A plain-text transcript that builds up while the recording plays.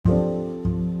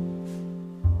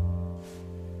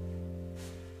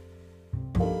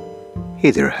Hey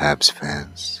there, Habs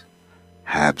fans,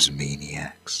 Habs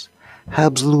maniacs,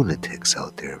 Habs lunatics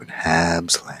out there in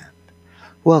Habs land.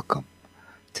 Welcome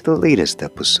to the latest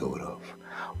episode of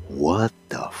What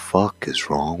the Fuck is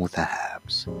Wrong with the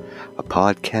Habs? A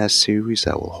podcast series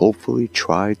that will hopefully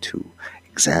try to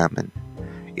examine,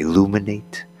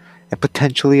 illuminate, and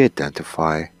potentially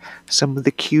identify some of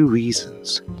the key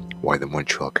reasons why the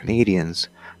Montreal Canadiens,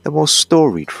 the most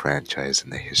storied franchise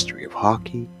in the history of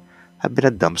hockey, have been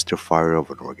a dumpster fire of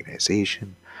an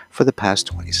organization for the past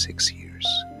 26 years.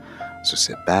 So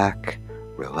sit back,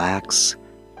 relax,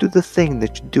 do the thing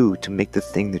that you do to make the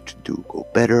thing that you do go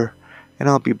better, and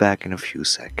I'll be back in a few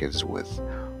seconds with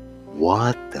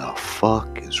What the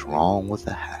Fuck is Wrong with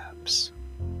the Habs?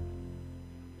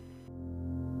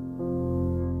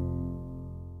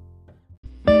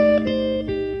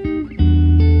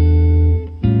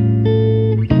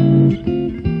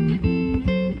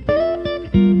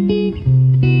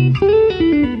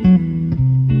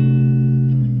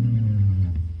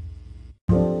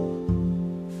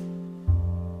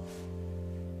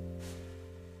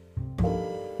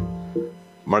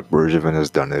 Marc Bergevin has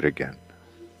done it again.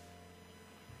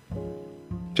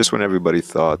 Just when everybody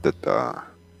thought that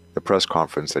the press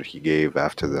conference that he gave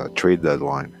after the trade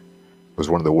deadline was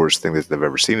one of the worst things that they've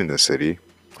ever seen in this city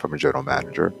from a general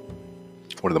manager,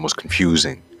 one of the most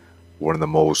confusing, one of the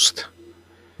most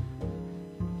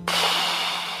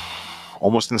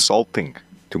almost insulting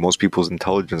to most people's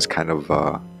intelligence kind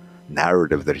of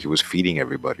narrative that he was feeding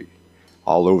everybody.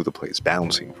 All over the place,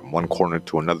 bouncing from one corner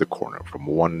to another corner, from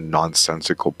one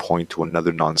nonsensical point to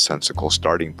another nonsensical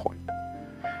starting point.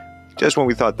 Just when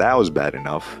we thought that was bad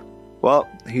enough, well,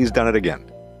 he's done it again.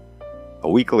 A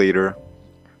week later,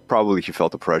 probably he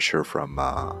felt the pressure from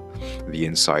the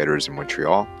insiders in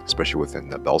Montreal, especially within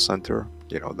the Bell Center,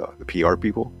 the PR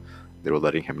people. They were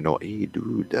letting him know, hey,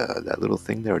 dude, that little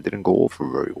thing there didn't go over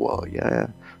very well. Yeah,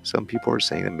 some people are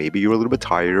saying that maybe you're a little bit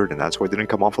tired, and that's why it didn't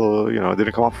come off.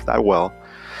 Didn't come off that well.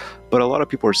 But a lot of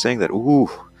people are saying that,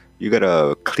 you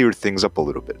gotta clear things up a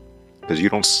little bit because you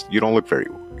don't look very,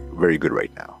 very good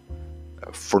right now.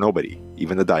 For nobody,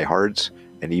 even the diehards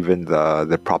and even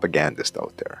the propagandists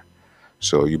out there.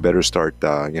 So you better start,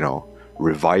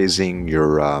 revising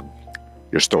your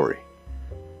story.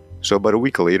 So about a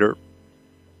week later,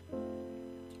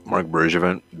 Marc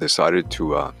Bergevin decided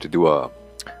to do a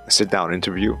sit-down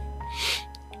interview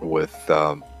with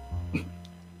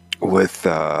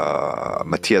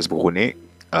Mathias Brunet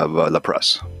of La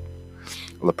Presse.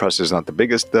 La Presse is not the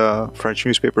biggest French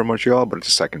newspaper in Montreal, but it's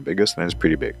the second biggest, and it's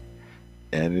pretty big.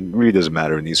 And it really doesn't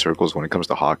matter in these circles when it comes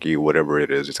to hockey. Whatever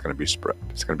it is, it's going to be spread.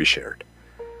 It's going to be shared.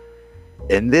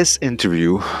 In this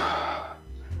interview, a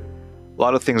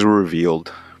lot of things were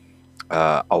revealed.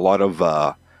 A lot of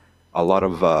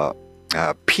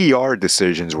PR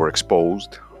decisions were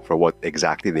exposed for what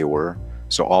exactly they were.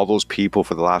 So all those people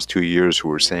for the last 2 years who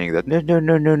were saying that, no,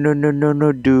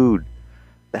 dude,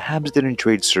 the Habs didn't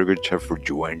trade Sergachev for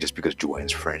Drouin just because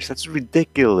Drouin's French. That's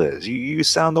ridiculous. You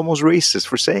sound almost racist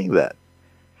for saying that.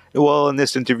 Well, in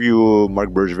this interview, Marc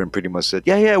Bergevin pretty much said,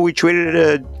 yeah, we traded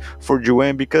it for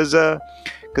Drouin because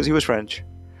he was French.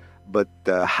 But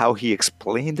how he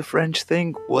explained the French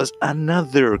thing was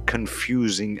another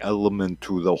confusing element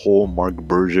to the whole Marc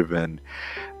Bergevin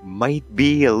might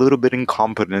be a little bit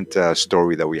incompetent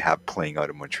story that we have playing out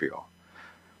in Montreal.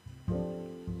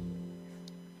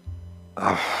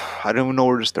 I don't even know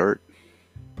where to start.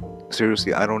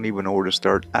 Seriously, I don't even know where to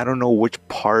start. I don't know which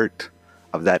part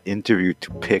of that interview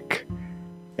to pick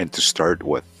and to start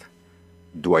with.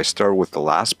 Do I start with the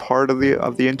last part of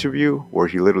the interview where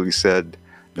he literally said,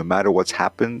 no matter what's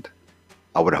happened,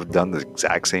 I would have done the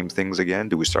exact same things again?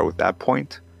 Do we start with that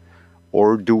point?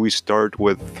 Or do we start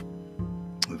with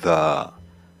the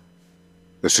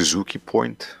Suzuki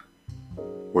point,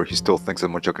 where he still thinks that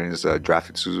Montreal Canadiens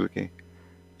drafted Suzuki?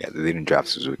 Yeah, they didn't draft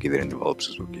Suzuki. They didn't develop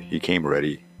Suzuki. He came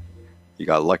ready. He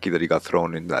got lucky that he got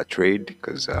thrown in that trade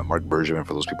because Marc Bergevin,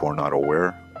 for those people who are not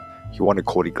aware, he wanted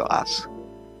Cody Glass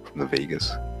from the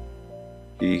Vegas.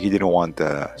 He didn't want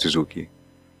Suzuki.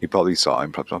 He probably saw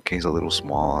him. Probably, okay, he's a little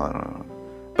small. I don't know.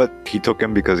 But he took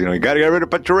him because, you got to get rid of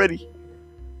Pacioretty.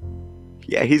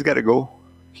 Yeah, he's got to go.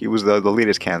 He was the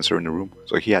latest cancer in the room,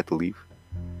 so he had to leave.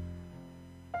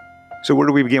 So where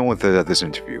do we begin with this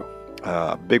interview?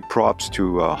 Big props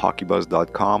to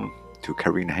HockeyBuzz.com, to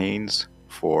Karine Haynes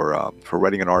for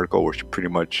writing an article where she pretty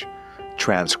much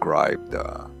transcribed,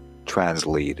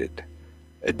 translated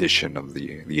edition of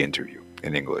the interview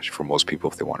in English for most people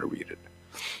if they want to read it.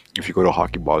 If you go to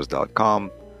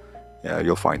HockeyBuzz.com,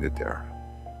 you'll find it there.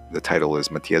 The title is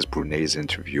Mathias Brunet's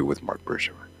interview with Marc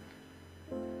Bergevin.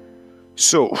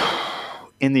 So,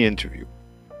 in the interview,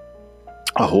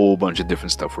 a whole bunch of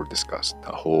different stuff were discussed.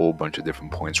 A whole bunch of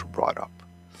different points were brought up.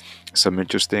 Some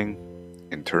interesting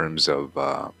in terms of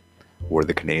where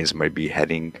the Canadiens might be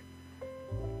heading,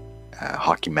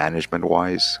 hockey management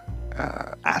wise,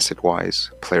 asset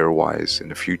wise, player wise in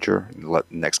the future, in the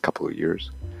next couple of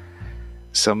years.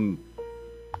 Some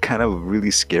kind of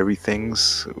really scary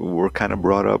things were kind of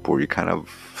brought up where you're kind of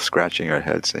scratching your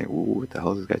head saying, ooh, what the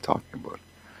hell is this guy talking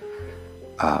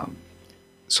about?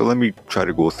 So let me try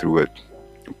to go through it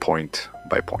point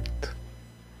by point.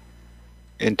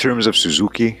 In terms of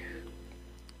Suzuki,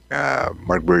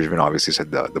 Marc Bergevin obviously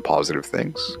said the positive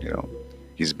things.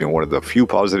 He's been one of the few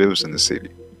positives in the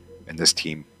city, in this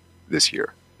team this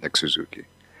year, Nick Suzuki.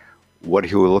 What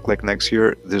he will look like next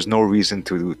year, there's no reason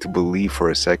to believe for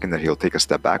a second that he'll take a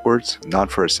step backwards. Not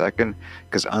for a second,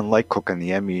 because unlike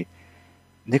Kotkaniemi,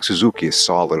 Nick Suzuki is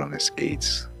solid on his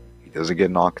skates. He doesn't get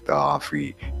knocked off.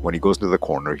 When he goes to the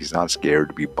corner, he's not scared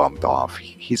to be bumped off.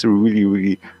 He's a really,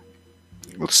 really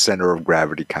center of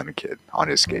gravity kind of kid on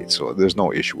his skates. So there's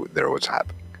no issue there what's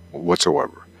happening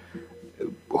whatsoever.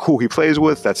 Who he plays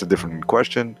with, that's a different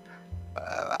question.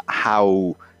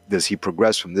 How does he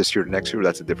progress from this year to next year?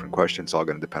 That's a different question. It's all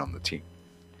going to depend on the team.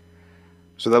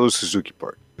 So that was Suzuki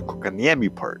part. The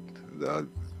Kotkaniemi part,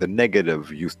 the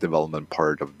negative youth development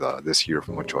part of this year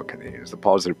from Montreal Canadiens. The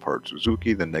positive part,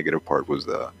 Suzuki. The negative part was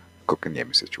the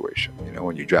Kotkaniemi situation.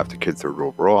 When you draft a kid third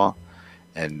overall,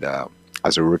 and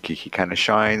as a rookie, he kind of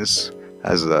shines,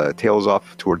 has tails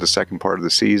off toward the second part of the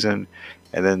season,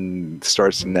 and then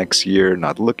starts the next year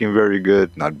not looking very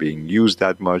good, not being used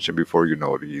that much, and before you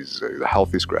know it, he's a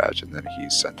healthy scratch, and then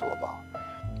he's sent to Laval.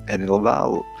 And in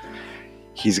Laval,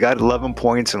 he's got 11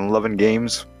 points in 11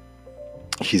 games.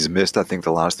 He's missed, I think,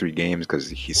 the last 3 games because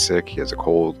he's sick. He has a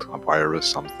cold, a virus,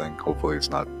 something. Hopefully it's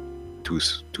not too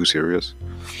serious,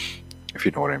 if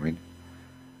you know what I mean.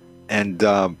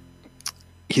 And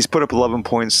he's put up 11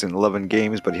 points in 11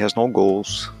 games, but he has no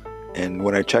goals. And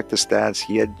when I checked the stats,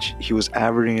 he was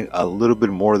averaging a little bit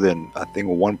more than, I think,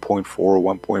 1.4 or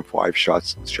 1.5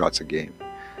 shots a game.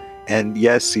 And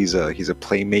yes, he's a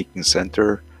playmaking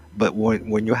center, but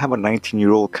when you have a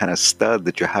 19-year-old kind of stud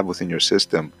that you have within your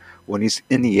system, when he's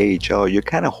in the AHL, you're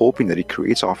kind of hoping that he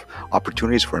creates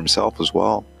opportunities for himself as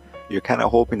well. You're kind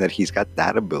of hoping that he's got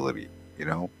that ability,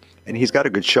 and he's got a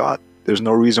good shot. There's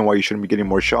no reason why you shouldn't be getting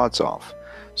more shots off.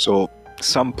 So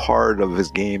some part of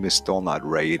his game is still not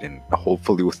right, and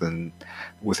hopefully within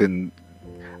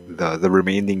the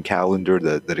remaining calendar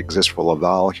that exists for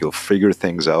Laval, he'll figure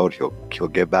things out. He'll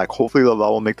get back. Hopefully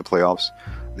Laval will make the playoffs.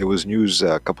 There was news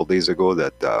a couple days ago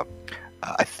that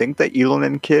I think that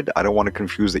Ilonen kid, I don't want to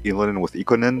confuse the Ilonen with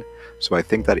Ikonen, so I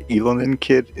think that Ilonen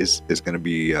kid is going to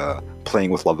be playing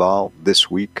with Laval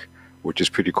this week, which is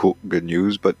pretty cool, good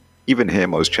news. But even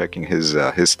him, I was checking his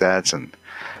stats, and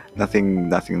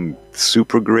nothing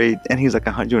super great, and he's like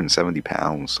 170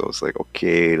 pounds, so it's like,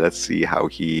 okay, let's see how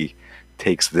he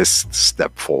takes this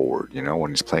step forward, when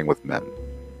he's playing with men.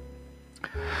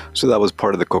 So that was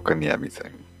part of the Kotkaniemi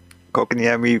thing.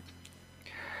 Kotkaniemi,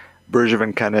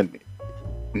 Bergevin kind of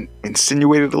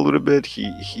insinuated a little bit.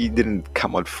 He didn't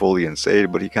come out fully and say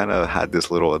it, but he kind of had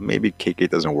this little, maybe KK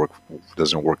doesn't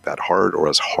work that hard, or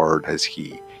as hard as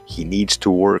he needs to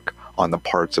work on the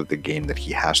parts of the game that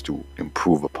he has to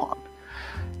improve upon.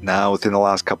 Now, within the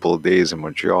last couple of days in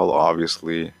Montreal,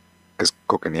 obviously, because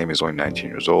Kotkaniemi is only 19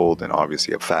 years old, and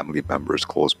obviously a family member is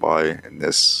close by. In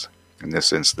this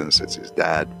instance, it's his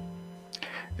dad.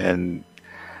 And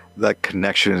that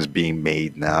connection is being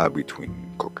made now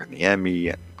between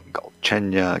Kotkaniemi and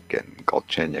Galchenyuk, and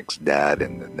Galchenyuk's dad,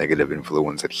 and the negative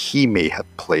influence that he may have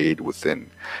played within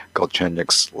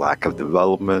Galchenyuk's lack of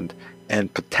development,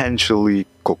 and potentially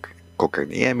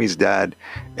Kotkaniemi's dad,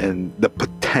 and the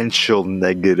potential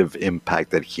negative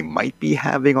impact that he might be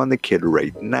having on the kid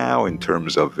right now in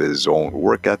terms of his own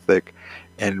work ethic,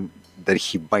 and that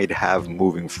he might have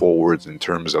moving forwards in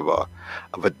terms of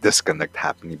a disconnect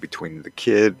happening between the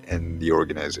kid and the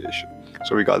organization.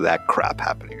 So we got that crap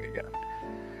happening again.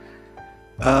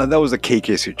 That was the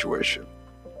KK situation.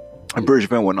 And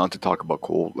Bergevin went on to talk about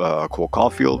Cole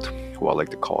Caulfield, who I like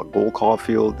to call Goal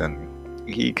Caulfield, and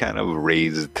he kind of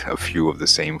raised a few of the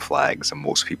same flags that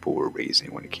most people were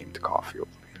raising when it came to Caulfield.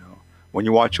 When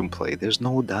you watch him play, there's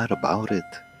no doubt about it.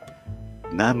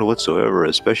 None whatsoever,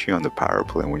 especially on the power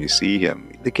play. When you see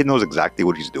him, the kid knows exactly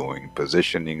what he's doing: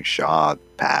 positioning, shot,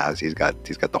 pass. He's got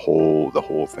the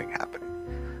whole thing happening.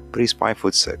 But he's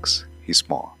 5'6". He's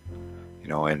small,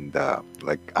 And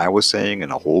like I was saying,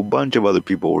 and a whole bunch of other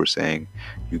people were saying,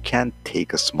 you can't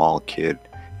take a small kid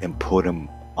and put him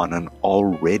on an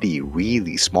already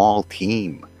really small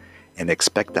team and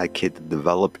expect that kid to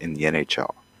develop in the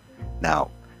NHL. Now,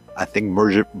 I think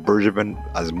Bergevin,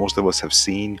 as most of us have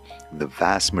seen, the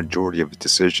vast majority of his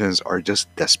decisions are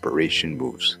just desperation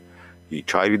moves. He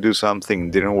tried to do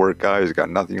something, didn't work out. He's got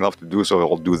nothing left to do, so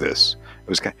I'll do this. It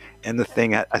was and the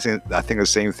thing I think the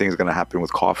same thing is going to happen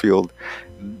with Caulfield.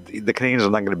 The Canadiens are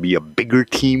not going to be a bigger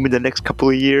team in the next couple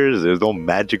of years. There's no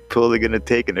magic pill they're going to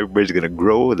take and everybody's going to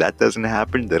grow. That doesn't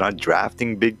happen. They're not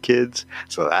drafting big kids,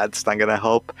 so that's not going to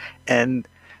help. And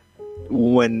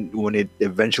when it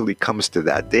eventually comes to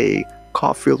that day,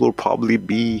 Caulfield will probably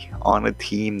be on a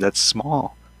team that's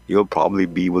small. He'll probably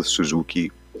be with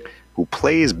Suzuki, who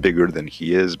plays bigger than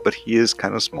he is, but he is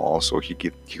kind of small, so he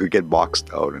could get boxed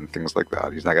out and things like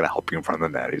that. He's not going to help you in front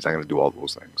of the net. He's not going to do all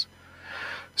those things.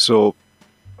 So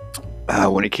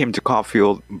when it came to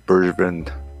Caulfield,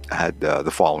 Bergevin had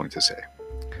the following to say.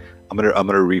 I'm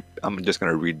just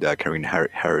gonna read Karine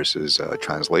Harris's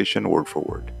translation word for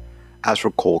word. As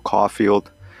for Cole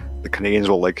Caulfield, the Canadiens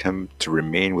will like him to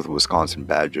remain with Wisconsin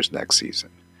Badgers next season.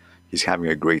 He's having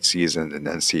a great season in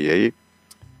NCAA.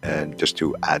 And just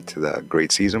to add to the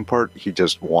great season part, he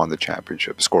just won the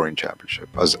scoring championship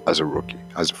as a rookie,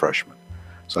 as a freshman.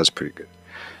 So that's pretty good.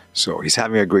 So he's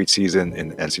having a great season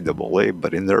in NCAA,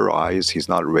 but in their eyes, he's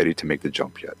not ready to make the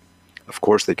jump yet. Of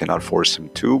course, they cannot force him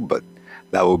to, but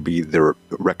that will be their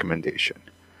recommendation.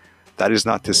 That is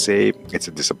not to say it's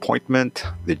a disappointment.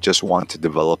 They just want to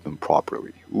develop him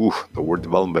properly. Ooh, the word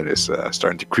development is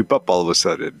starting to creep up all of a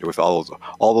sudden with all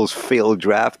those failed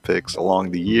draft picks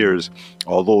along the years,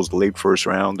 all those late first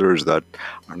rounders that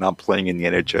are not playing in the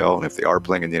NHL. And if they are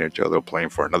playing in the NHL, they're playing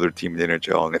for another team in the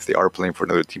NHL. And if they are playing for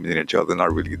another team in the NHL, they're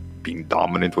not really being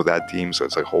dominant with that team. So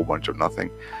it's like a whole bunch of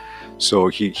nothing. So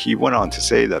he went on to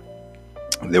say that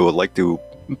they would like to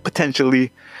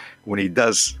potentially, when he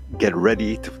does get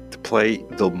ready to play,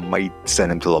 they might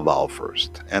send him to Laval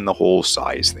first. And the whole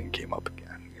size thing came up again,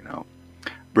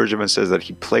 Bergevin says that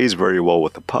he plays very well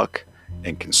with the puck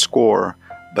and can score,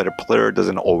 but a player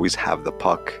doesn't always have the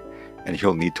puck, and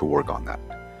he'll need to work on that.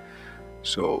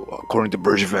 So, according to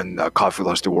Bergevin, Caulfield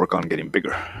has to work on getting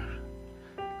bigger.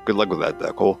 Good luck with that,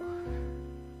 Cole.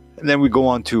 And then we go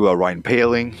on to Ryan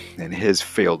Poehling and his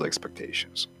failed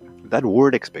expectations. That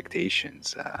word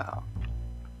expectations, I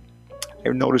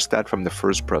noticed that from the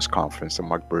first press conference that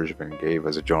Marc Bergevin gave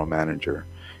as a general manager.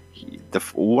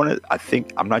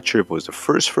 I'm not sure if it was the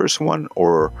first one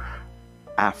or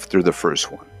after the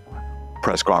first one.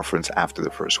 Press conference after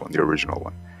the first one, the original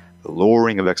one. The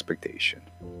lowering of expectation.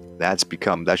 That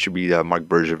should be Marc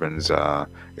Bergevin's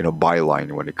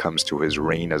byline when it comes to his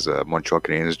reign as a Montreal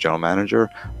Canadiens general manager.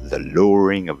 The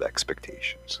lowering of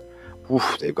expectations.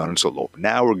 Oof, they've gotten so low.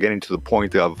 Now we're getting to the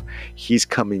point of he's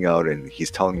coming out and he's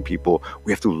telling people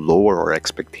we have to lower our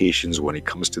expectations when it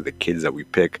comes to the kids that we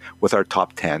pick with our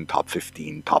top 10, top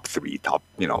 15, top 3,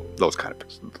 those kind of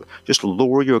picks. Just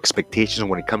lower your expectations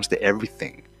when it comes to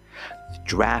everything. The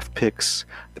draft picks,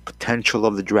 the potential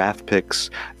of the draft picks,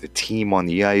 the team on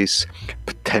the ice,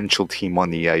 potential team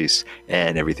on the ice,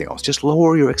 and everything else. Just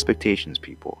lower your expectations,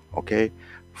 people, okay?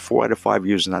 4 out of 5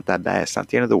 years is not that bad. It's not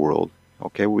the end of the world.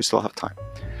 Okay, we still have time.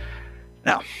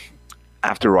 Now,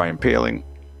 after Ryan Poehling,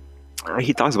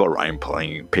 he talks about Ryan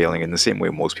Poehling in the same way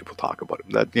most people talk about him.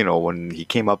 That, when he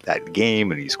came up that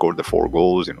game and he scored the 4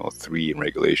 goals, 3 in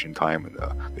regulation time and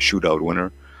the shootout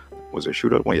winner. Was it a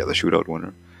shootout? Well, yeah, the shootout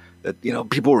winner. That,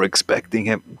 people were expecting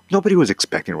him. Nobody was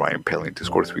expecting Ryan Poehling to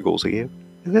score 3 goals a game.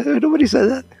 Nobody said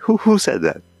that. Who said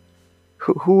that?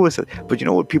 Who was it? But you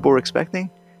know what people were expecting?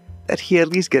 That he at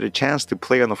least get a chance to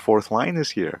play on the 4th line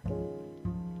this year.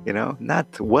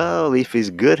 If he's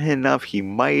good enough, he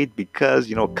might,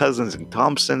 because, Cousins and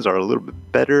Thompsons are a little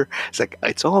bit better.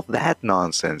 It's all that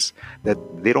nonsense that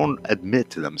they don't admit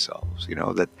to themselves,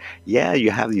 that, you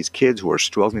have these kids who are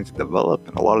struggling to develop,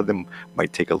 and a lot of them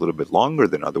might take a little bit longer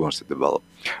than other ones to develop.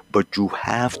 But you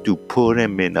have to put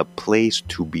them in a place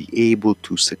to be able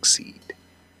to succeed.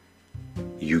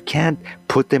 You can't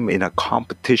put them in a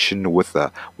competition with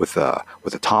a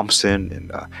Thompson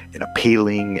and a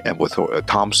Poehling, and with a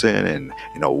Thompson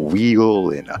and a Wheel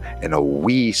and a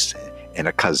Weiss and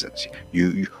a Cousins.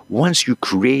 You once you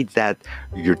create that,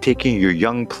 you're taking your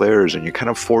young players and you're kind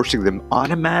of forcing them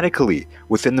automatically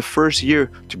within the first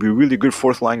year to be really good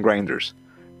 4th line grinders.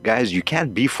 Guys, you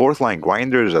can't be 4th line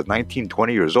grinders at 19,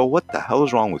 20 years old. What the hell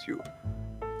is wrong with you?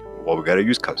 Well, we got to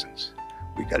use Cousins.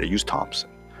 We got to use Thompson.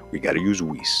 We got to use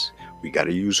Weiss. We got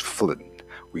to use Flynn.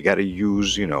 We got to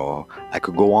use, I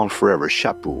could go on forever.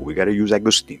 Chapeau. We got to use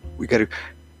Agustin.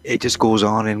 It just goes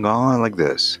on and on like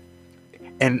this.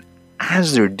 And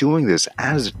as they're doing this,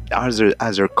 as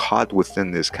they're caught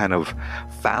within this kind of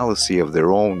fallacy of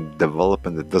their own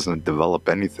development that doesn't develop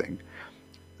anything,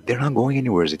 they're not going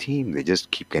anywhere as a team. They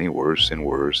just keep getting worse and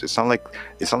worse. It's not like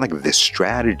this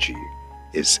strategy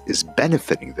is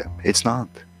benefiting them. It's not.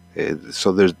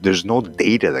 So there's no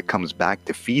data that comes back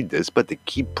to feed this, but they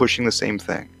keep pushing the same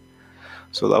thing.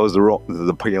 So that was the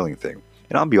Poehling thing.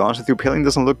 And I'll be honest with you, Poehling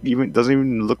doesn't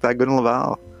even look that good in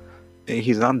Laval.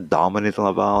 He's not dominant in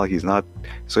Laval. He's not.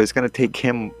 So it's going to take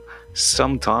him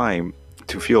some time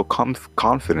to feel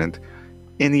confident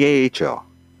in the AHL.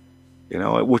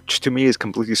 Which to me is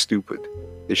completely stupid.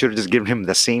 They should have just given him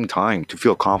the same time to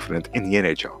feel confident in the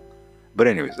NHL. But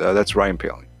anyways, that's Ryan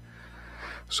Poehling.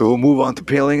 So we'll move on to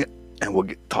Poehling, and we'll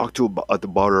talk about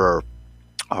our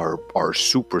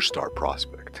superstar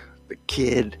prospect, the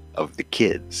kid of the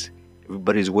kids.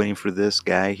 Everybody's waiting for this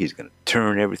guy. He's going to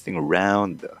turn everything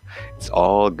around. It's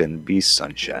all going to be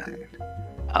sunshine.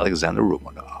 Alexander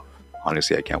Romanov.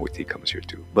 Honestly, I can't wait till he comes here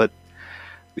too. But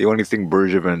the only thing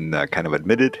Bergevin kind of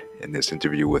admitted in this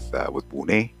interview with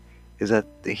Brunet is that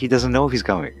he doesn't know if he's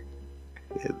coming.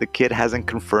 The kid hasn't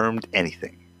confirmed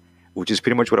anything, which is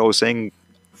pretty much what I was saying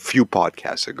a few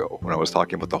podcasts ago when I was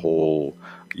talking about the whole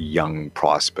young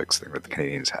prospects thing that the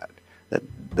Canadians had.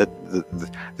 That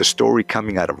the story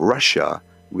coming out of Russia,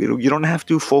 you don't have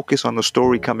to focus on the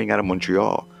story coming out of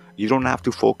Montreal. You don't have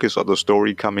to focus on the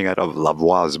story coming out of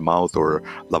Lavoie's mouth or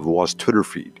Lavoie's Twitter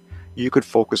feed. You could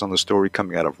focus on the story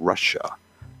coming out of Russia,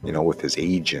 with his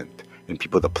agent and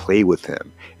people that play with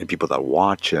him and people that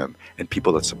watch him and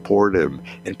people that support him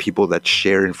and people that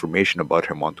share information about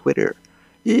him on Twitter.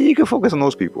 You can focus on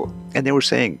those people. And they were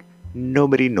saying,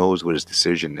 nobody knows what his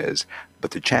decision is,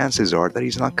 but the chances are that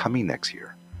he's not coming next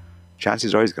year.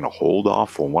 Chances are he's going to hold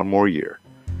off for one more year.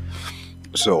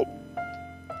 So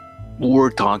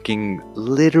we're talking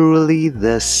literally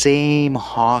the same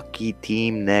hockey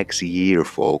team next year,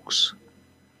 folks.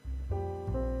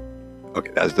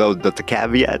 Okay, that's the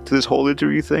caveat to this whole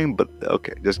interview thing, but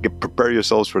okay, just prepare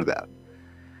yourselves for that.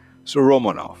 So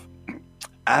Romanov.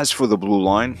 As for the blue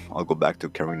line, I'll go back to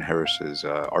Karen Harris's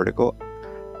article.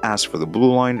 As for the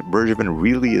blue line, Bergevin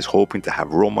really is hoping to have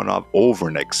Romanov over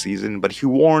next season, but he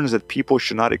warns that people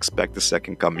should not expect the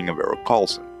second coming of Erik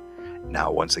Karlsson.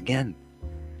 Now, once again,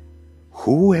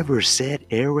 whoever said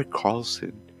Erik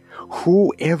Karlsson?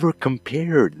 Whoever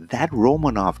compared that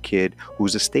Romanov kid,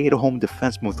 who's a stay-at-home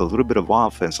defenseman with a little bit of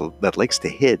offense that likes to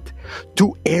hit,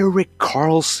 to Erik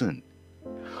Karlsson?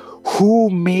 Who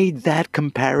made that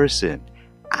comparison?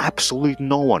 Absolutely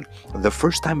no one. The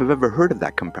first time I've ever heard of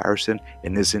that comparison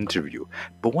in this interview.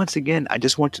 But once again, I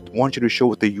just want you to show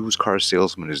what the used car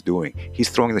salesman is doing. He's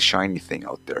throwing the shiny thing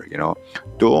out there,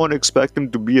 Don't expect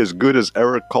him to be as good as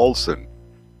Erik Karlsson.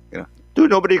 Dude,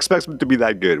 nobody expects him to be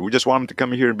that good. We just want him to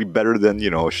come here and be better than,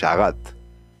 Sharat,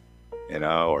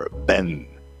 or Ben,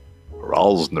 or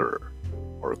Alzner,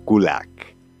 or Kulak,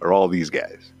 or all these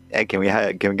guys. Hey, can we get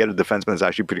a defenseman that's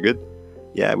actually pretty good?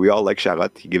 Yeah, we all like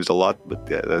Sharat. He gives a lot, but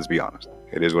let's be honest.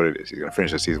 It is what it is. He's going to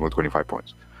finish the season with 25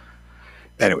 points.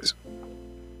 Anyways,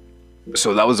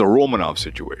 so that was the Romanov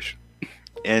situation.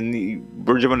 And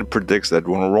Bergevin predicts that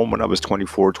when Romanov is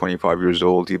 24, 25 years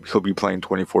old, he'll be playing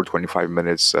 24, 25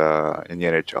 minutes in the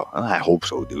NHL. I hope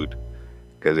so, dude.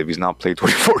 Because if he's not playing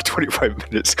 24, 25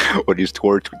 minutes when he's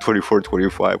 24,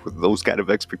 25 with those kind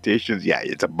of expectations, yeah,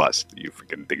 it's a bust. You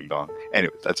freaking ding dong.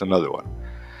 Anyway, that's another one.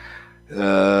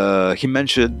 He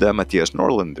mentioned Matthias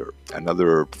Norlinder,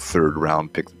 another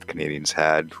third-round pick that the Canadians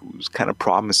had, who's kind of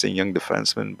promising young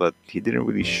defenseman, but he didn't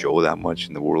really show that much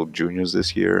in the World Juniors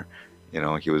this year.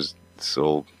 He was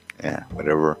so,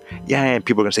 whatever. Yeah, and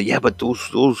people are going to say, yeah, but those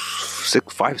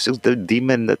 5'6"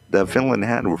 demon that Finland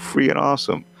had were freaking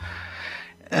awesome.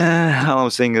 All I'm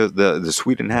saying is the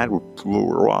Sweden had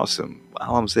were awesome.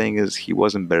 All I'm saying is he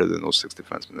wasn't better than those 6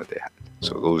 defensemen that they had.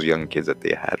 So those young kids that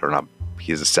they had are not.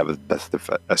 He's the 7th best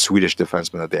Swedish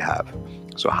defenseman that they have.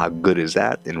 So how good is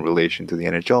that in relation to the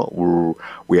NHL?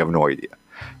 We have no idea.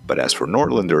 But as for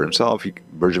Norlinder himself,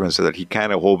 Bergevin said that he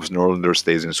kind of hopes Norlinder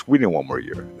stays in Sweden one more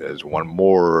year. There's one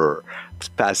more,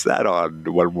 pass that on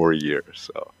one more year.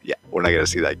 So yeah, we're not going to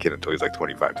see that kid until he's like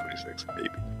 25, 26, maybe.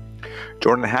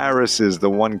 Jordan Harris is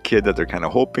the one kid that they're kind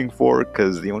of hoping for,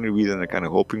 because the only reason they're kind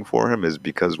of hoping for him is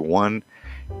because, one,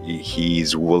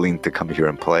 he's willing to come here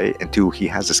and play, and 2, he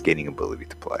has the skating ability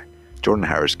to play. Jordan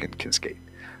Harris can skate.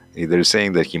 They're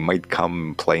saying that he might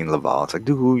come play in Laval. It's like,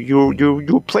 dude,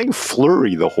 you're playing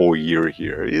Fleury the whole year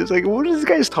here. It's like, what are these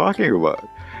guys talking about?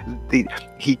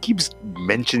 He keeps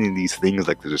mentioning these things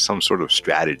like there's some sort of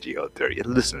strategy out there. Yeah,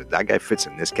 listen, that guy fits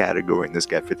in this category, and this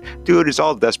guy fits. Dude, it's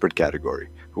all desperate category.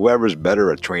 Whoever's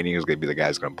better at training is going to be the guy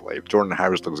who's going to play. If Jordan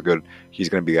Harris looks good, he's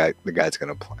going to be the guy that's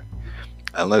going to play.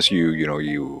 Unless you,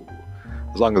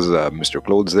 as long as Mr.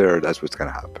 Claude's there, that's what's going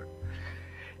to happen.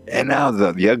 And now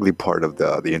the ugly part of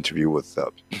the interview with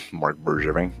Marc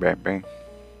Bergevin. Bang, bang.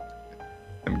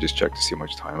 Let me just check to see how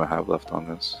much time I have left on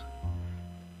this.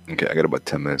 Okay, I got about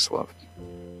 10 minutes left.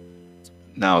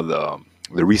 Now the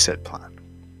reset plan.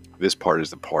 This part is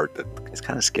the part that is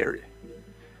kind of scary.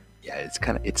 Yeah,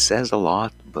 it says a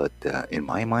lot, but in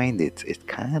my mind, it's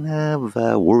kind of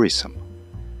worrisome.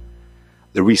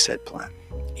 The reset plan.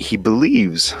 He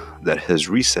believes that his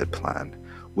reset plan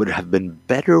would have been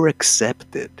better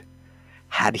accepted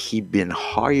had he been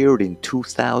hired in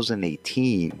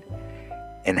 2018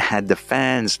 and had the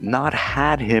fans not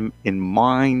had him in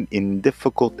mind in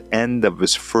difficult end of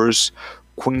his first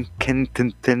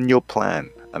quinquennial plan.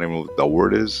 I don't know what the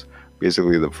word is.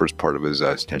 Basically, the first part of his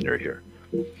tenure here.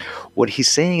 What he's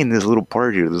saying in this little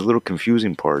part here, this little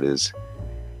confusing part is,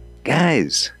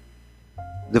 guys,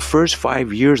 the first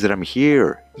 5 years that I'm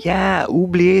here, yeah,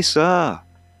 oubliez ça.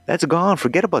 That's gone.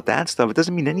 Forget about that stuff. It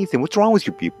doesn't mean anything. What's wrong with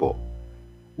you people?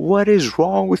 What is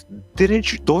wrong with...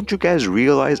 Don't you guys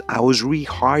realize I was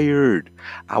rehired?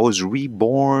 I was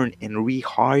reborn and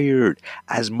rehired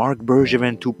as Marc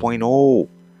Bergevin 2.0.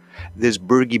 This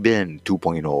Bergie Bin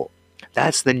 2.0.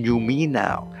 That's the new me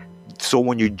now. So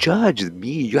when you judge me,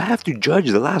 you have to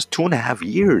judge the last 2.5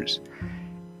 years.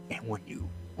 And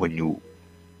when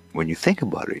you think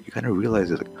about it, you kind of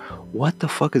realize it's like, what the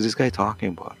fuck is this guy talking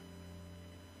about?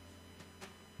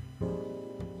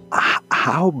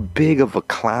 How big of a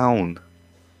clown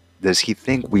does he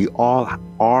think we all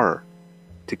are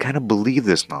to kind of believe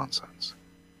this nonsense?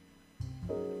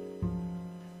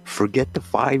 Forget the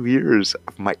 5 years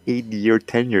of my 8-year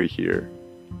tenure here.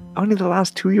 Only the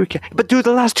last 2 years. But dude,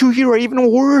 the last 2 years are even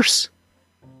worse.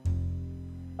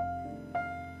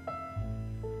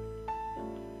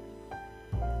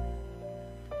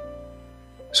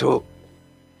 So,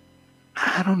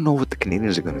 I don't know what the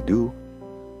Canadians are going to do.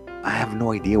 I have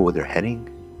no idea where they're heading.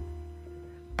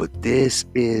 But this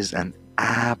is an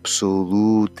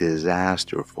absolute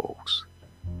disaster, folks.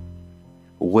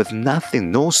 With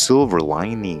nothing, no silver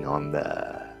lining on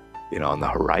the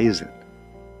horizon.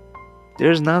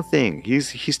 There's nothing.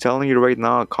 He's telling you right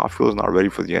now, Caulfield is not ready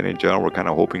for the NHL. We're kind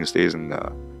of hoping he stays in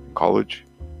college.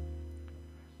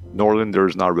 Norlinder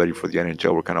is not ready for the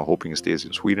NHL. We're kind of hoping he stays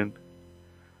in Sweden.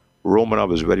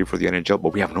 Romanov is ready for the NHL,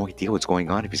 but we have no idea what's going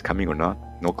on, if he's coming or not.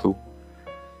 No clue.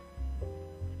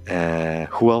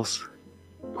 Who else?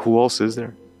 Who else is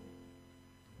there?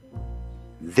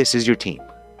 This is your team.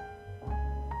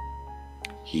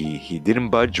 He didn't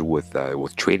budge with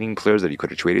trading players that he could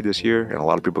have traded this year, and a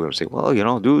lot of people are going to say,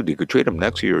 well, dude, you could trade him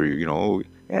next year.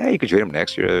 Yeah, you could trade him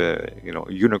next year.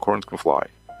 Unicorns can fly.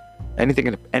 Anything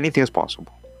is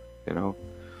possible.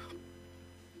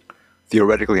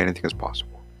 Theoretically, anything is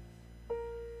possible.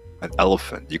 An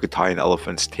elephant. You could tie an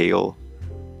elephant's tail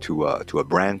to a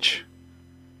branch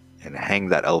and hang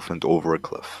that elephant over a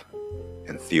cliff.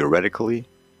 And theoretically,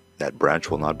 that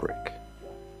branch will not break.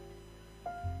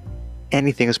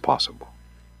 Anything is possible.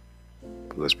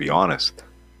 But let's be honest.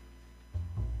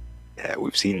 Yeah,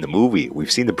 we've seen the movie.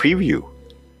 We've seen the preview.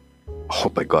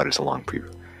 Oh my God, it's a long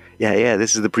preview. Yeah,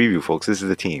 this is the preview, folks. This is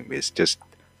the team. It's just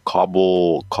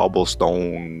cobblestone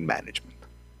management.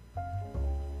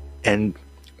 And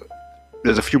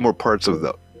there's a few more parts of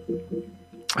the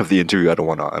interview I don't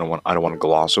want to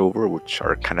gloss over, which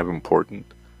are kind of important.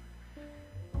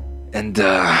 And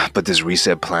but this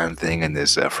reset plan thing and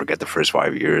this forget the first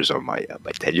 5 years of my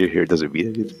tenure here doesn't mean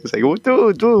anything. It's like,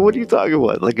 dude, what are you talking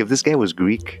about? Like, if this guy was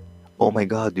Greek, oh my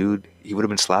God, dude, he would have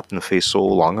been slapped in the face so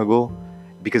long ago.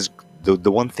 Because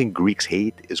the one thing Greeks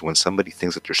hate is when somebody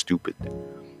thinks that they're stupid,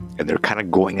 and they're kind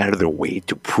of going out of their way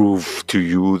to prove to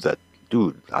you that,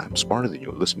 dude, I'm smarter than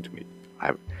you. Listen to me.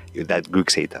 That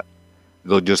Greeks hate that.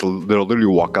 They'll literally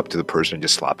walk up to the person and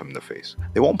just slap him in the face.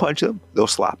 They won't punch them. They'll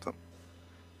slap them.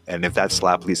 And if that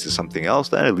slap leads to something else,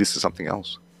 then it leads to something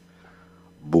else.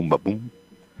 Boom, ba boom.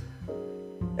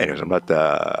 Anyways, I'm not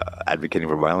advocating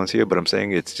for violence here, but I'm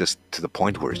saying it's just to the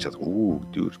point where it's just, ooh,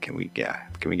 dude, can we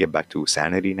get back to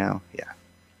sanity now? Yeah.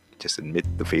 Just admit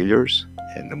the failures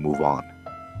and then move on.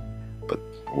 But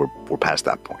we're past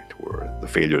that point where the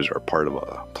failures are part of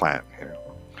a plan.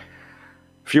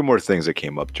 A few more things that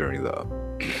came up during the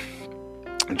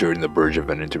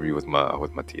Bergevin interview with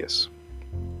Matthias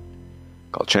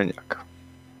Galchenyuk.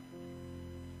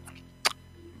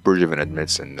 Bergevin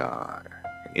admits in an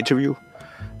interview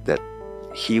that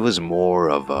he was more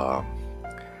of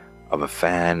a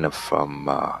fan of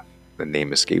the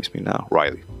name escapes me now,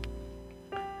 Riley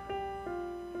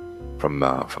from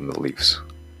the Leafs.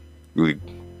 Really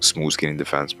smooth skating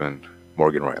defenseman,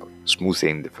 Morgan Riley. Smooth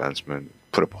skating defenseman,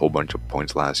 put up a whole bunch of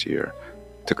points last year,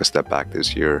 took a step back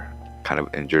this year, kind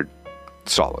of injured,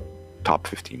 solid, top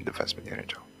 15 defenseman in the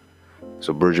NHL.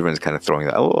 So Bergevin's kind of throwing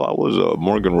that, I was a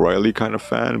Morgan Riley kind of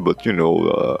fan, but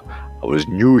I was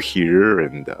new here,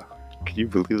 and can you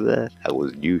believe that? I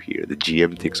was new here. The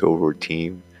GM takes over a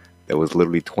team that was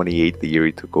literally 28 the year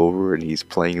he took over, and he's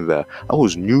playing the "I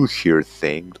was new here"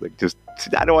 thing. Like, just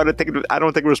I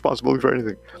don't take responsibility for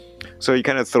anything. So he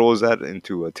kind of throws that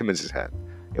into Timmins' hand.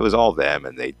 It was all them,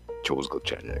 and they chose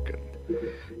Galchenyuk. And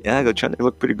yeah, Galchenyuk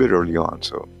looked pretty good early on.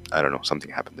 So I don't know,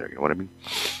 something happened there. You know what I mean?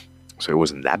 So it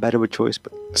wasn't that bad of a choice,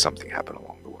 but something happened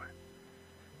along the way.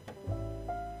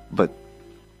 But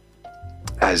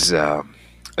as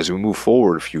we move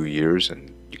forward a few years,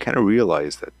 and you kind of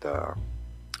realize that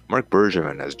Marc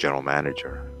Bergevin as general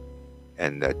manager,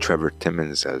 and Trevor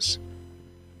Timmins as,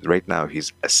 right now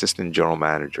he's assistant general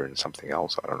manager and something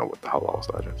else. I don't know what the hell else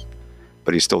that is,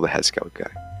 but he's still the head scout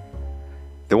guy.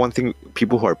 The one thing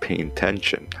people who are paying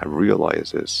attention have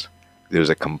realized is there's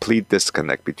a complete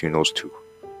disconnect between those two.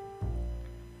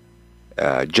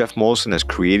 Jeff Molson has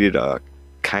created a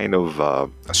kind of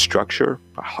a structure,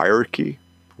 a hierarchy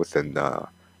within the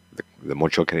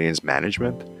Montreal Canadiens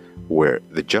management, where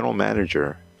the general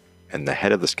manager and the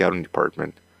head of the scouting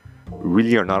department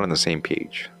really are not on the same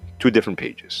page. Two different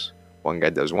pages. One guy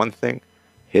does one thing,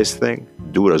 his thing,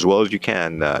 do it as well as you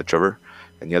can, Trevor,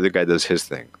 and the other guy does his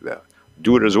thing.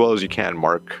 Do it as well as you can,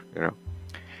 Mark.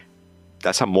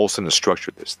 That's how Molson has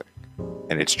structured this thing.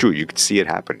 And it's true, you could see it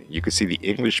happening. You could see the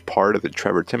English part of the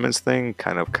Trevor Timmins thing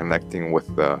kind of connecting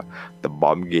with the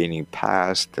Bob Gainey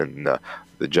past, and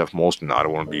the Jeff Molson. I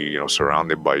don't want to be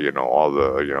surrounded by all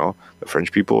the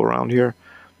French people around here.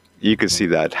 You could see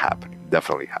that happening,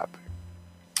 definitely happening.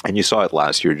 And you saw it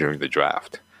last year during the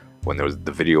draft when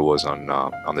the video was on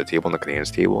the table, on the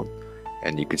Canadiens table,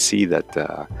 and you could see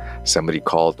that somebody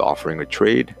called offering a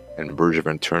trade. And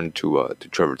Bergevin turned to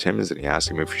Trevor Timmins and he asked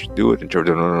him if he should do it. And Trevor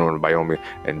said, no, by all means.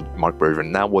 And Marc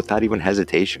Bergevin, now without even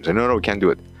hesitation, said, no, we can't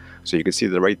do it. So you can see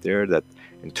that right there, that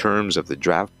in terms of the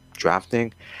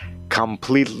drafting,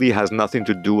 completely has nothing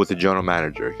to do with the general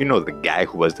manager. The guy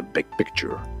who has the big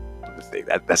picture of the thing.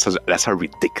 That's how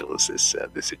ridiculous this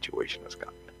situation has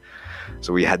gotten.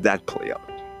 So we had that play out.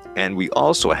 And we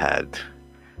also had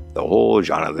the whole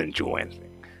Jonathan Drouin thing.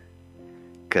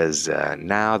 Because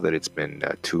now that it's been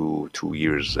 2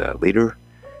 years later,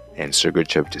 and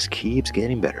Sergachev just keeps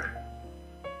getting better.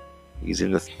 He's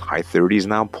in the high 30s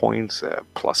now, points,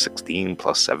 plus 16,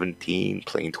 plus 17,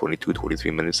 playing 22,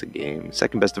 23 minutes a game.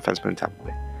 Second best defenseman in Tampa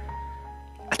Bay.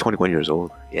 At 21 years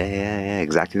old. Yeah,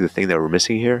 exactly the thing that we're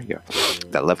missing here. Yeah,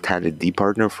 that left-handed D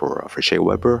partner for Shea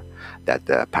Weber, that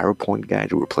PowerPoint guy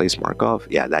to replace Markov.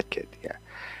 Yeah, that kid, yeah.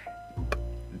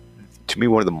 To me,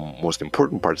 one of the most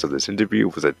important parts of this interview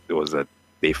was that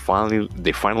they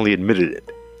finally admitted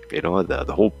it.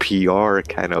 The whole PR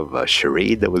kind of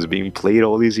charade that was being played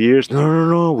all these years.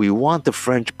 No, we want the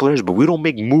French players, but we don't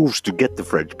make moves to get the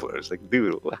French players. Like,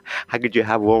 dude, how could you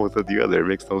have one without the other? It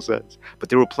makes no sense. But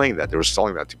they were playing that. They were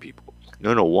selling that to people.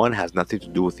 No, one has nothing to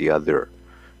do with the other.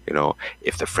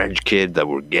 If the French kid that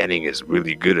we're getting is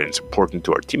really good and it's important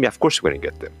to our team, yeah, of course we're going to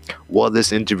get them. Well,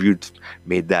 this interview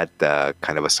made that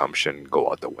kind of assumption go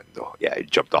out the window. Yeah,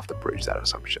 it jumped off the bridge, that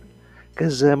assumption.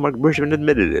 Because Marc Bergevin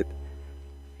admitted it.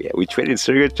 Yeah, we traded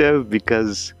Sergachev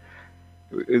because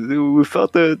we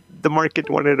felt the market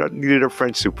needed a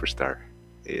French superstar.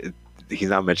 He's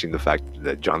not mentioning the fact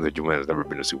that Jonathan Drouin has never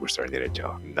been a superstar in the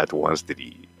NHL. Not once did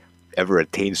he ever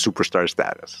attain superstar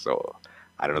status. So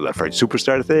I don't know, that French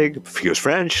superstar thing. If he was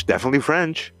French, definitely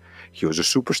French. He was a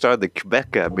superstar at the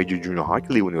Quebec Major Junior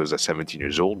Hockey League when he was 17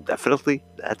 years old. Definitely.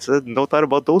 That's no doubt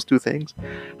about those two things.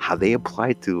 How they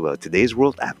apply to today's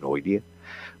world, I have no idea.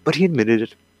 But he admitted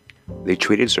it. They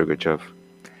traded Sergachev.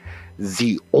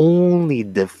 The only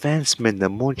defenseman the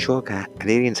Montreal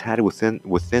Canadiens had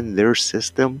within their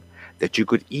system that you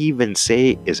could even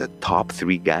say is a top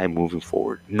 3 guy moving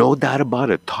forward. No doubt about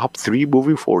it. Top 3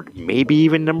 moving forward. Maybe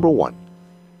even number 1.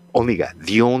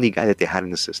 The only guy that they had in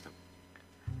the system.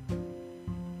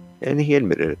 And he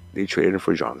admitted it. They traded him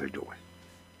for Jonathan Drouin.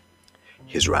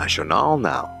 His rationale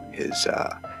now,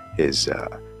 his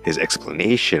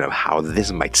explanation of how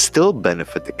this might still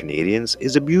benefit the Canadiens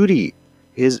is a beauty.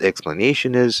 His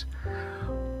explanation is,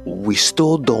 we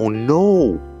still don't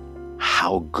know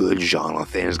how good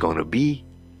Jonathan is going to be.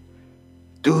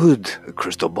 Dude,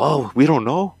 crystal ball, we don't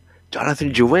know.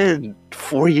 Jonathan Drouin,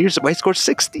 4 years might score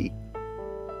 60.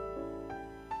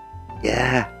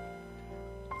 Yeah.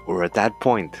 We're at that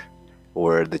point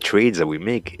where the trades that we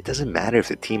make, it doesn't matter if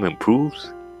the team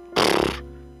improves.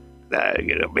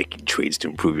 You're not making trades to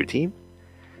improve your team.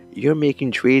 You're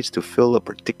making trades to fill a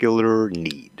particular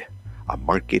need, a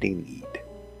marketing need.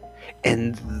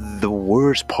 And the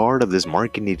worst part of this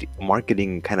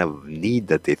marketing kind of need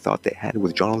that they thought they had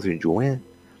with Jonathan Drouin,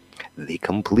 they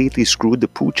completely screwed the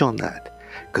pooch on that.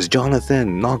 Because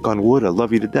Jonathan, knock on wood, I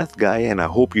love you to death, guy, and I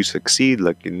hope you succeed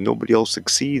like nobody else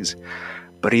succeeds.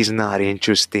 But he's not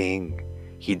interesting.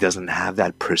 He doesn't have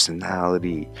that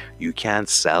personality. You can't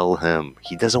sell him.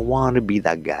 He doesn't want to be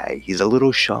that guy. He's a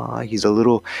little shy. He's a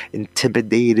little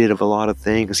intimidated of a lot of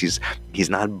things. He's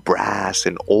not brass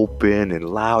and open and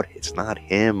loud. It's not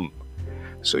him.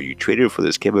 So you traded for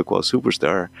this Quebecois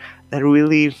superstar that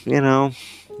really,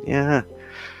 yeah,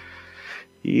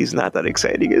 he's not that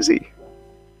exciting, is he?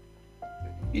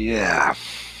 Yeah.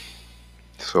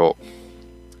 So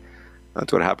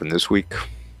that's what happened this week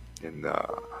in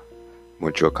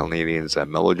Montreal Canadiens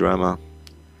melodrama,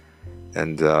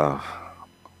 and I'll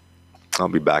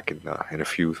be back in a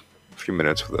few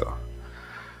minutes with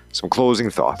some closing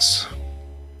thoughts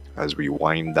as we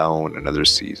wind down another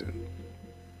season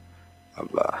of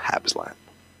Habsland,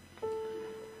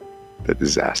 the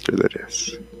disaster that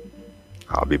is.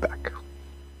 I'll be back.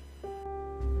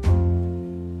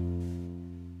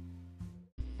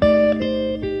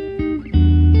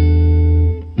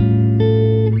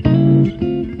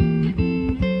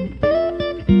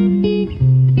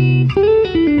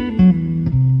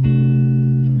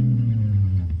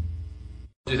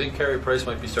 Carey Price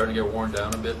might be starting to get worn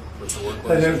down a bit with the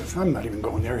workload. I'm not even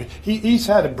going there. He's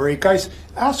had a break. Guys,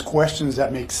 ask questions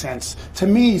that make sense. To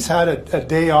me, he's had a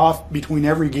day off between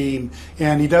every game,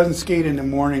 and he doesn't skate in the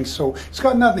morning, so he's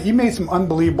got nothing. He made some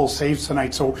unbelievable saves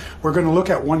tonight, so we're going to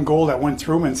look at one goal that went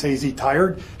through him and say, is he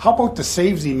tired? How about the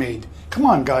saves he made? Come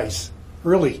on, guys.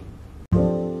 Really.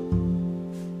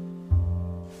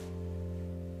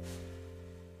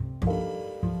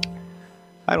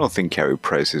 I don't think Carey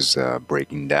Price is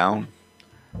breaking down,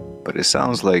 but it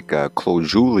sounds like Claude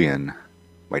Julien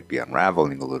might be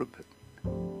unraveling a little bit.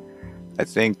 I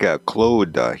think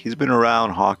Claude, he's been around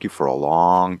hockey for a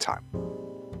long time.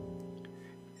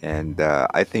 And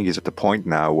I think he's at the point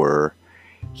now where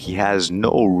he has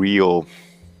no real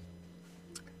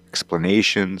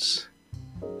explanations.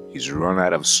 He's run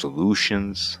out of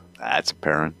solutions. That's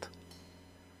apparent.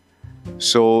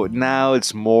 So now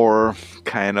it's more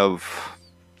kind of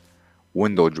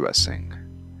window dressing,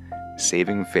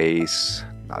 saving face,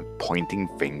 not pointing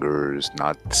fingers,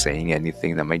 not saying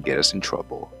anything that might get us in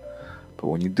trouble. But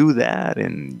when you do that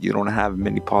and you don't have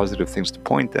many positive things to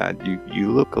point at, you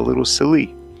look a little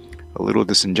silly, a little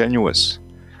disingenuous,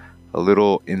 a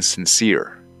little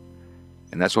insincere.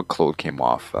 And that's what Claude came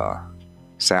off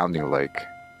sounding like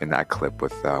in that clip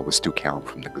with Stu Cowan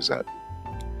from the Gazette.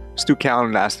 Stu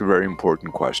Cowan asked a very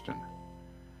important question.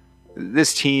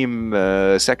 This team,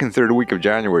 second, third week of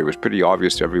January, was pretty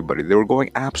obvious to everybody. They were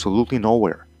going absolutely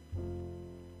nowhere.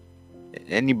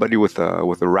 Anybody with a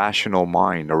rational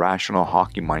mind, a rational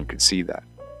hockey mind, could see that.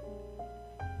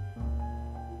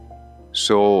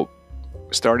 So,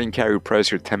 starting Carey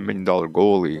Price, your $10 million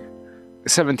goalie,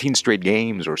 17 straight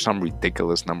games or some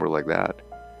ridiculous number like that,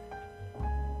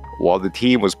 while the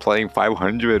team was playing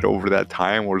 .500 over that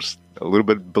time, or a little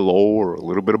bit below or a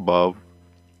little bit above,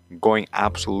 going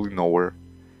absolutely nowhere.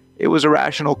 It was a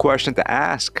rational question to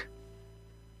ask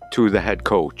to the head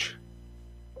coach.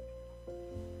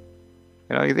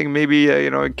 You think maybe,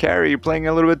 Carey, you're playing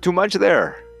a little bit too much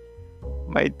there.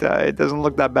 It doesn't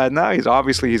look that bad now. He's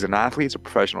an athlete. He's a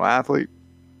professional athlete.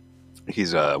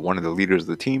 He's one of the leaders of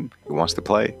the team. He wants to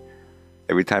play.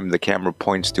 Every time the camera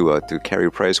points to Carey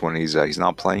Price when he's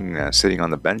not playing, sitting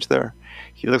on the bench there,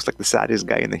 he looks like the saddest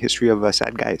guy in the history of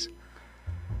sad guys.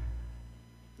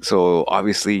 So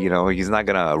obviously, he's not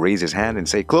gonna raise his hand and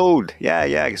say, "Claude,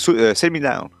 sit me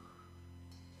down."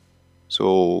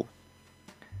 So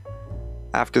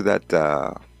after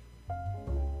that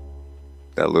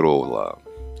little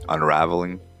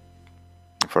unraveling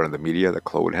in front of the media that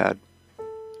Claude had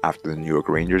after the New York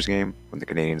Rangers game when the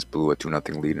Canadiens blew a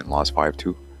 2-0 lead and lost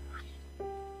 5-2,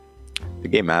 the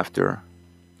game after,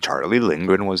 Charlie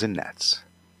Lindgren was in nets.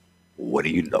 What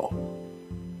do you know?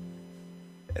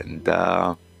 And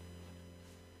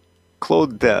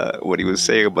Claude, what he was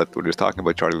saying about when he was talking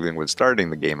about Charlie Lindgren starting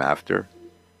the game after,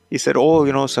 he said,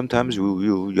 sometimes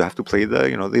you have to play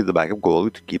the backup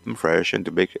goalie to keep him fresh and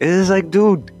to make. It's like,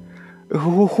 dude,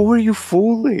 who are you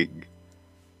fooling?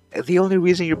 The only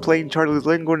reason you're playing Charlie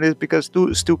Lindgren is because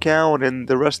Stu Cowan and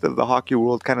the rest of the hockey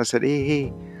world kind of said,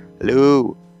 hey,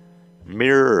 hello,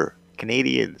 Mirror,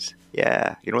 Canadians.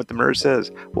 Yeah, you know what the Mirror says?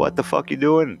 What the fuck you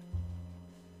doing?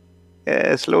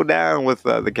 Yeah, slow down with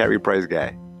the Carey Price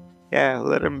guy. Yeah,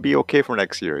 let him be okay for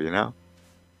next year, you know?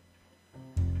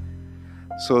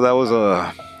 So that was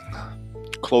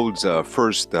Claude's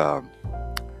first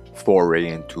foray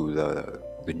into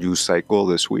the news cycle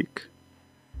this week.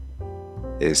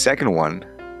 His second one,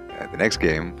 the next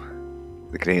game,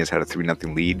 the Canadiens had a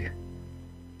 3-0 lead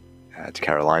to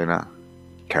Carolina.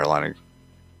 Carolina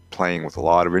playing with a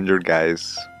lot of injured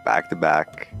guys,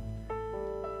 back-to-back.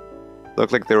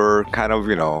 Looked like they were kind of,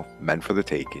 meant for the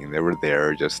taking. They were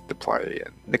there just to play.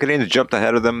 And the Canadiens jumped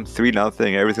ahead of them,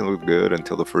 3-0. Everything looked good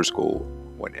until the first goal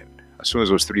went in. As soon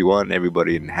as it was 3-1,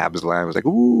 everybody in Habs land was like,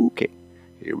 ooh, okay,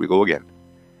 here we go again.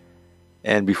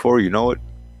 And before you know it,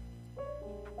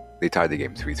 they tied the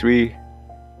game 3-3.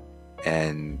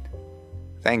 And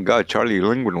thank God Charlie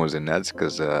Lindgren was in nets,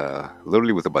 because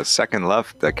literally with about a second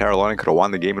left, Carolina could have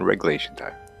won the game in regulation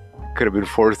time. Could have been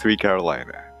 4-3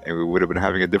 Carolina. And we would have been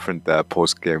having a different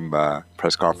post-game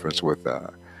press conference with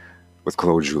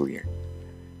Claude Julien.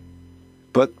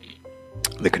 But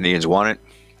the Canadiens won it.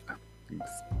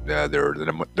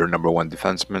 Their number one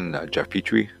defenseman, Jeff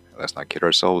Petrie. Let's not kid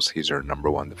ourselves. He's their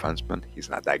number one defenseman. He's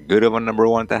not that good of a number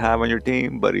one to have on your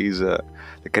team, but he's the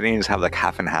Canadiens have like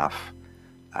half and half.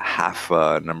 A half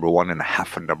number one and a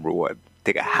half a number one.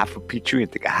 Take a half of Petrie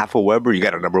and take a half of Weber, you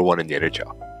got a number one in the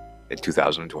NHL in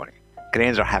 2020.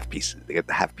 Canadiens are half pieces. They get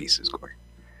the half pieces going.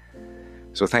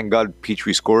 So thank God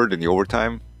Petrie scored in the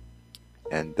overtime,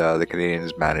 and the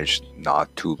Canadiens managed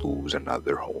not to lose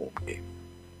another home game.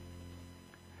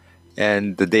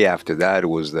 And the day after that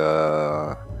was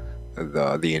the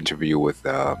interview with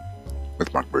Marc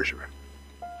Bergevin.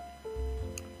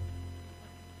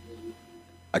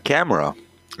 A camera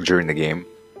during the game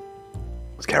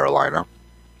with Carolina,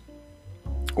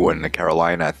 when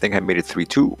Carolina, I think, had made it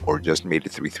 3-2 or just made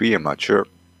it 3-3, I'm not sure.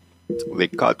 They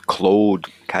got Claude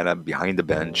kind of behind the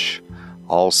bench,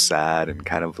 all sad and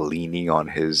kind of leaning on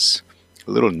his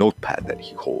little notepad that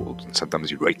he holds, and sometimes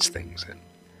he writes things in.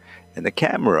 And the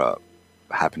camera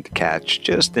happened to catch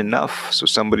just enough so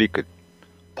somebody could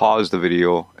pause the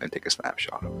video and take a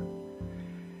snapshot of it.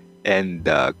 And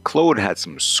Claude had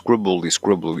some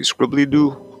scribbly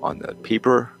do on the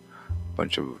paper. A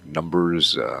bunch of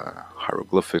numbers,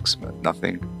 hieroglyphics,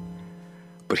 nothing.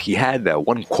 But he had that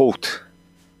one quote,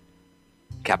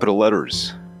 capital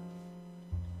letters.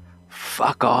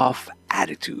 Fuck off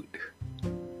attitude.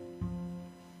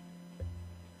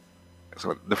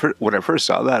 So when I first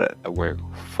saw that, I went,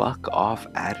 fuck off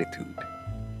attitude.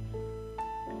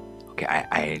 Okay,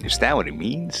 I understand what it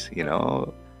means,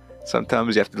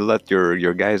 Sometimes you have to let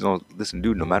your guys know, listen,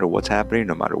 dude, no matter what's happening,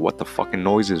 no matter what the fucking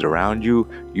noise is around you,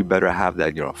 you better have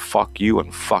that, fuck you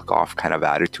and fuck off kind of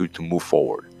attitude to move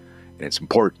forward. And it's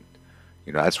important.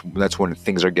 That's when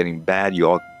things are getting bad. You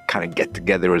all kind of get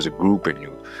together as a group and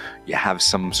you have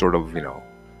some sort of,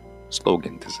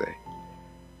 slogan to say.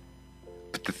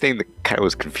 But the thing that kind of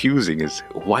was confusing is,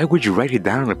 why would you write it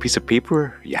down on a piece of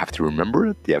paper? You have to remember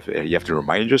it. You have to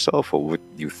remind yourself of what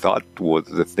you thought was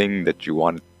the thing that you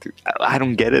wanted to. I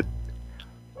don't get it.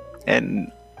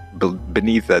 And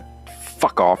beneath that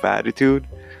fuck off attitude,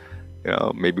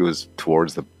 maybe it was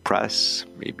towards the press,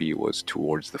 maybe it was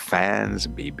towards the fans,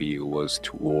 maybe it was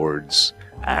towards,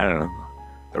 I don't know,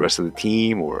 the rest of the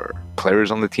team or players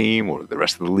on the team or the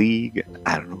rest of the league.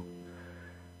 I don't know.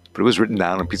 But it was written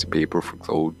down on a piece of paper for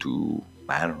Claude to,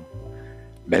 I don't know,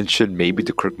 mention maybe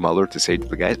to Kirk Muller to say to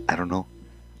the guys. I don't know.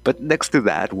 But next to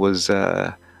that was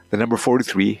the number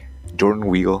 43, Jordan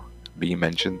Weal, being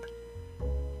mentioned.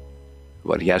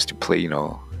 But he has to play,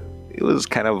 it was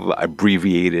kind of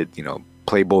abbreviated,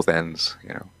 play both ends,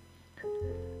 And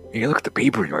you look at the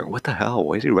paper and you're like, what the hell?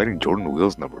 Why is he writing Jordan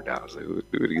Weal's number down? It's like,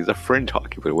 dude, he's a fringe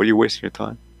hockey player. What are you wasting your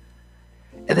time?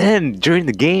 And then during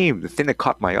the game, the thing that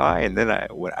caught my eye, and then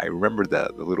when I remembered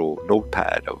the little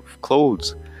notepad of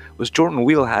Claude's, was Jordan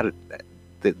Weal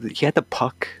he had the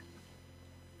puck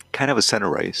kind of a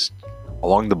center ice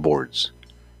along the boards.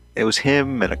 It was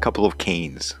him and a couple of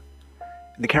Canes.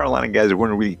 And the Carolina guys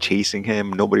weren't really chasing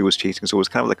him. Nobody was chasing, so it was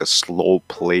kind of like a slow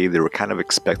play. They were kind of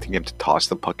expecting him to toss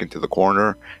the puck into the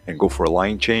corner and go for a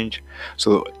line change.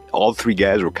 So all three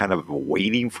guys were kind of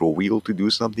waiting for Weal to do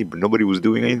something, but nobody was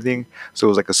doing anything. So it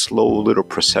was like a slow little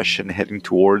procession heading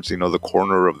towards, the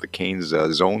corner of the Canes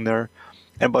zone there.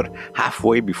 And about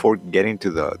halfway before getting to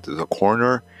the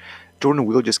corner, Jordan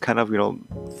Weal just kind of,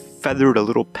 feathered a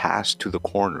little pass to the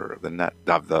corner of the net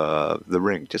of the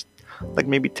ring, just like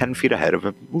maybe 10 feet ahead of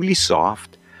him, really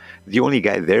soft. The only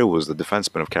guy there was the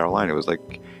defenseman of Carolina. It was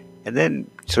like, and then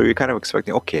so you're kind of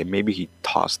expecting, okay, maybe he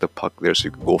tossed the puck there so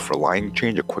you could go for a line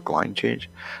change, a quick line change,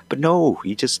 but no,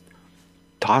 he just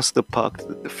tossed the puck to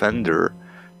the defender,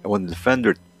 and when the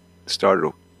defender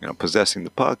started, possessing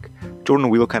the puck, Jordan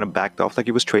Wheel kind of backed off like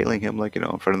he was trailing him, like, in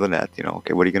front of the net.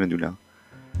 Okay, what are you gonna do now?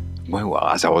 Well,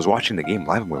 as I was watching the game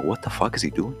live, I'm like, what the fuck is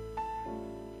he doing?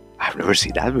 I've never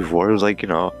seen that before. It was like,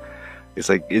 it's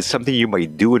like, it's something you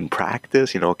might do in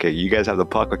practice. Okay, you guys have the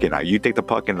puck. Okay, now you take the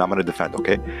puck and I'm gonna defend.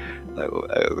 Okay, like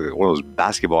one of those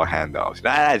basketball handoffs.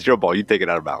 Nah, it's your ball. You take it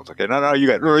out of bounds. Okay, no, you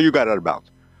got it out of bounds.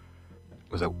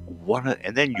 It was like one,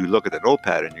 and then you look at the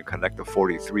notepad and you connect the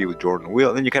 43 with Jordan Wheel,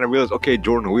 and then you kind of realize, okay,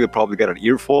 Jordan Wheel probably got an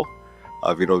earful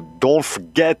of, don't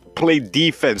forget, play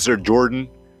defense, there, Jordan.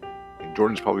 And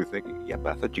Jordan's probably thinking, yeah,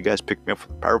 but I thought you guys picked me up for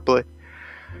the power play.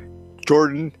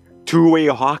 Jordan, two-way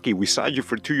hockey. We signed you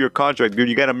for a 2-year contract, dude.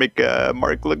 You gotta make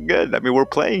Mark look good. I mean, we're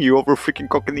playing you over freaking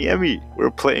Kotkaniemi.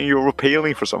 We're playing you over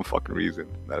Paling for some fucking reason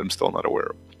that I'm still not aware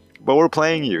of. But we're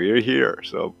playing you. You're here,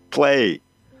 so play.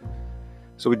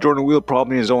 So with Jordan Wheel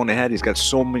probably in his own head, he's got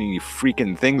so many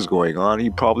freaking things going on.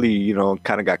 He probably,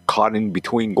 kind of got caught in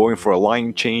between going for a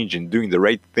line change and doing the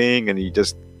right thing, and he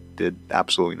just did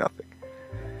absolutely nothing.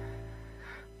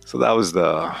 So that was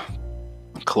the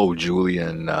Claude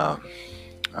Julien,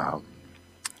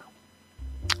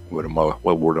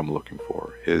 what word I'm looking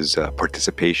for? His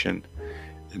participation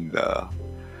in the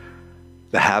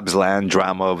Habs land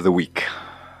drama of the week.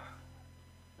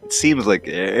 It seems like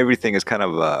everything is kind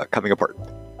of coming apart.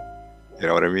 You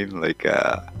know what I mean? Like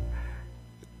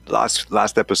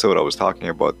last episode, I was talking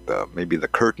about maybe the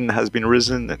curtain has been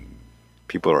risen and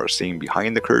people are seeing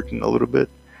behind the curtain a little bit.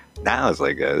 Now it's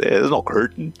like there's no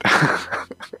curtain.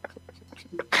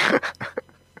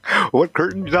 What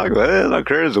curtain are you talking about? The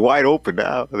curtain's wide open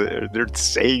now. They're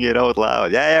saying it out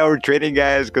loud. Yeah, we're trading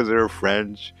guys because they're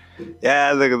French.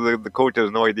 Yeah, the coach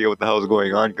has no idea what the hell is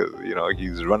going on because,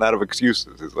 he's run out of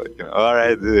excuses. It's like, all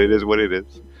right, it is what it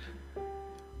is.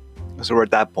 So we're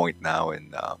at that point now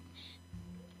in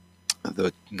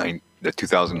the 2019-2020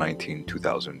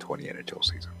 NHL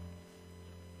season.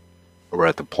 We're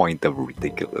at the point of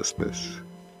ridiculousness.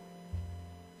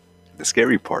 The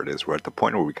scary part is we're at the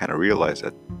point where we kind of realize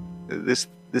that this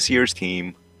year's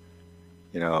team,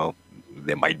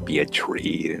 there might be a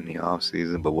trade in the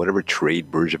offseason, but whatever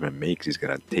trade Bergevin makes, he's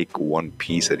going to take one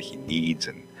piece that he needs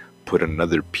and put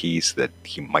another piece that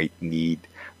he might need,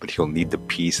 but he'll need the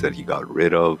piece that he got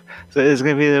rid of. So it's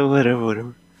going to be whatever.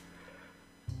 You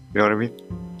know what I mean?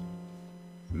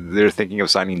 They're thinking of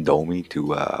signing Domi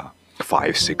to a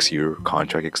 5-6 year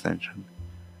contract extension.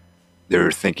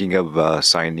 They're thinking of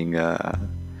signing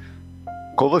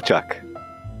Kovalchuk.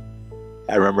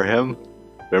 I remember him.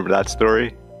 Remember that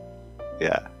story?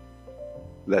 Yeah.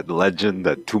 That legend,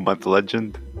 that 2-month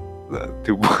legend. The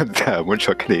 2-month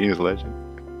Montreal Canadiens legend.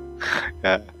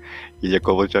 Yeah. Ilya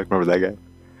Kovalchuk, remember that guy?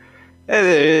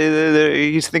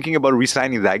 He's thinking about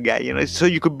re-signing that guy, so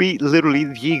you could be literally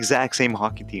the exact same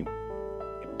hockey team.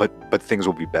 But things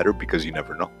will be better because you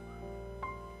never know.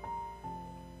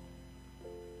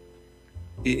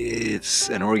 It's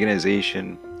an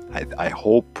organization I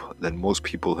hope that most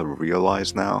people have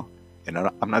realized now, and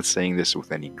I'm not saying this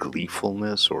with any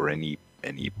gleefulness or any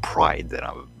pride that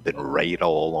I've been right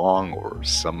all along or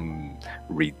some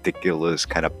ridiculous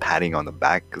kind of patting on the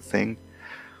back thing.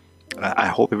 I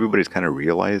hope everybody's kind of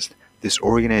realized this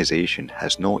organization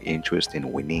has no interest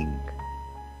in winning.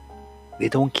 They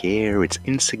don't care. It's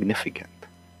insignificant.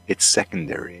 It's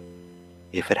secondary.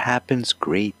 If it happens,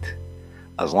 great.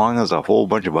 As long as a whole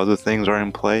bunch of other things are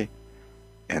in play,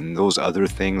 and those other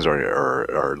things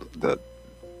are the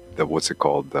what's it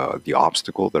called, the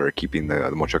obstacle that are keeping the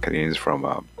Montreal Canadiens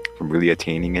from really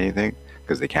attaining anything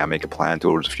because they can't make a plan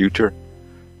towards the future.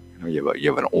 You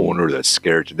have an owner that's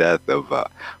scared to death of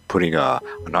putting a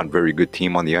not very good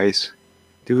team on the ice.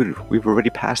 Dude, we've already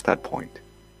passed that point.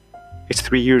 It's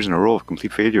 3 years in a row of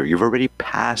complete failure. You've already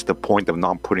passed the point of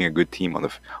not putting a good team on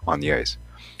the ice.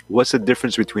 What's the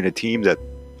difference between a team that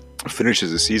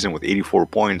finishes the season with 84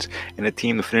 points and a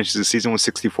team that finishes the season with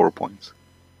 64 points?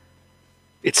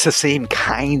 It's the same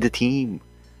kind of team.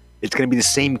 It's going to be the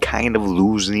same kind of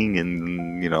losing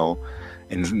and,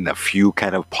 and a few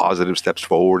kind of positive steps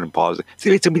forward and positive.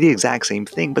 See, it's going to be the exact same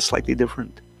thing, but slightly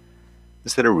different.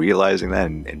 Instead of realizing that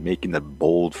and making that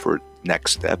bold for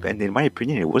next step, and in my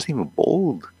opinion, it wasn't even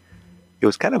bold. It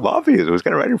was kind of obvious. It was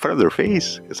kind of right in front of their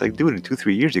face. It's like, dude, in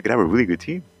 2-3 years, you could have a really good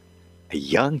team. A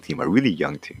young team, a really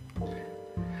young team.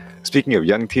 Speaking of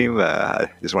young team, I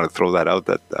just want to throw that out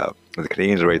that the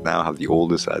Canadiens right now have the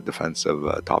oldest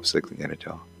defensive top six in the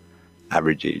NHL.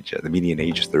 Average age, the median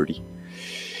age is 30.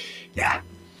 Yeah.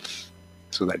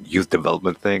 So that youth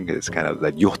development thing is kind of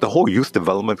that the whole youth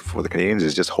development for the Canadians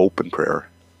is just hope and prayer.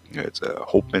 It's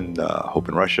hope in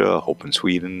Russia, hope in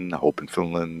Sweden, hope in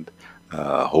Finland,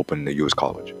 hope in the U.S.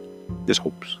 college. Just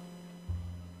hopes.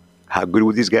 How good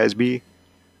would these guys be?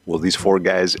 Will these 4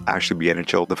 guys actually be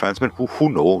NHL defensemen? Who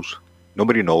knows?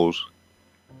 Nobody knows.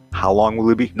 How long will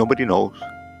it be? Nobody knows.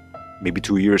 Maybe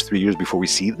 2 years, 3 years before we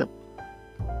see them.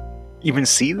 Even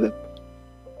see them.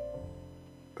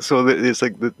 So it's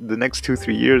like the next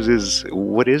 2-3 years is,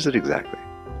 what is it exactly?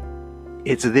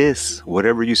 It's this.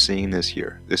 Whatever you're seeing this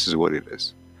year, this is what it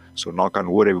is. So knock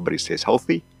on wood, everybody stays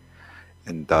healthy.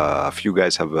 And a few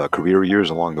guys have career years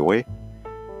along the way.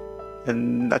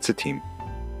 And that's a team.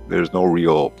 There's no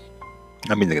real...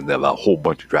 I mean, they have a whole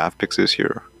bunch of draft picks this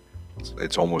year.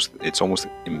 It's almost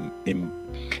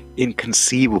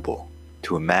inconceivable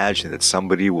to imagine that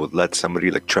somebody would let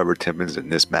somebody like Trevor Timmins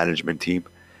and this management team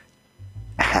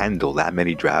handle that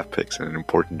many draft picks in an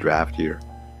important draft year.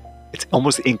 It's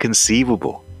almost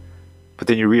inconceivable. But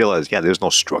then you realize, yeah, there's no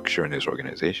structure in this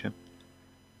organization.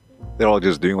 They're all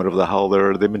just doing whatever the hell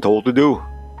they've been told to do.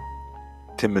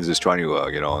 Timmins is trying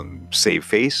to, save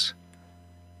face.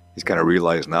 He's kind of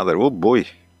realized now that, oh boy,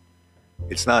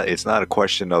 it's not a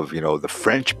question of, the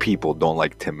French people don't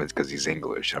like Timmins because he's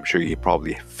English. I'm sure he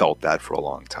probably felt that for a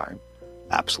long time.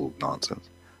 Absolute nonsense.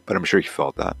 But I'm sure he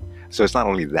felt that. So it's not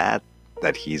only that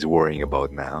he's worrying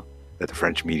about now, that the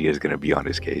French media is going to be on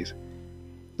his case.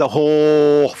 The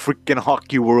whole freaking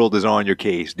hockey world is on your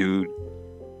case, dude.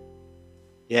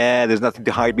 Yeah, there's nothing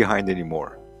to hide behind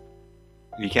anymore.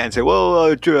 You can't say,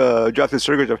 well, drafted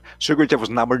Sergachev. Sergachev was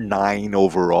number 9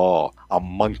 overall. A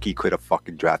monkey could have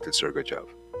fucking drafted Sergachev.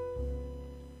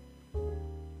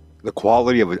 The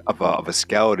quality of a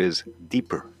scout is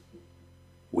deeper.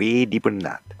 Way deeper than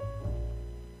that.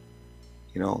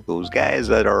 Those guys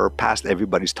that are past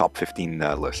everybody's top 15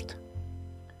 list.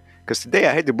 Because today,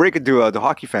 I had to break it to the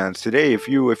hockey fans. Today, if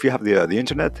you have the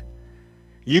internet,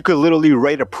 you could literally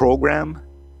write a program.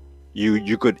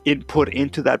 You could input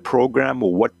into that program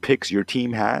what picks your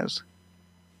team has,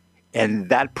 and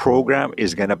that program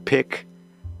is going to pick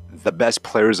the best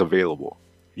players available.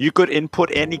 You could input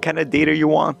any kind of data you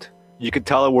want. You could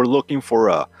tell it we're looking for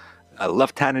a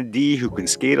left-handed D who can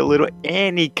skate a little.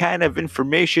 Any kind of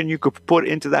information you could put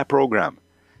into that program,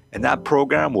 and that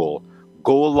program will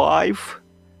go live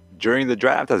during the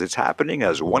draft as it's happening.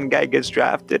 As one guy gets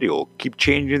drafted, he'll keep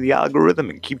changing the algorithm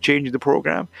and keep changing the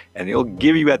program, and he'll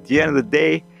give you at the end of the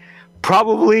day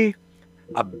probably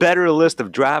a better list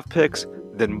of draft picks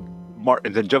than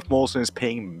Jeff Molson is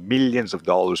paying millions of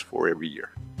dollars for every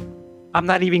year. I'm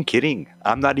not even kidding.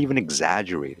 I'm not even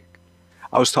exaggerating.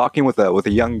 I was talking with a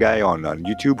young guy on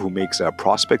YouTube who makes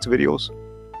prospects videos.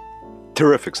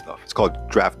 Terrific stuff. It's called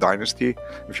Draft Dynasty,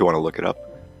 if you want to look it up.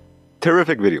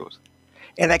 Terrific videos.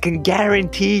 And I can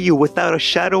guarantee you without a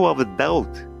shadow of a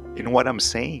doubt in what I'm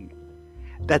saying,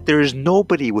 that there is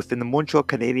nobody within the Montreal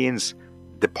Canadiens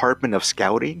department of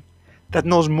scouting that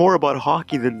knows more about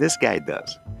hockey than this guy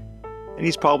does. And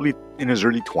he's probably in his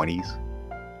early 20s.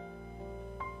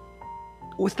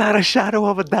 Without a shadow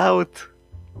of a doubt.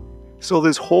 So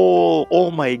this whole, oh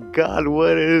my God,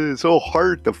 what is it so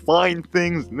hard to find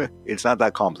things? It's not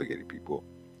that complicated, people.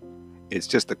 It's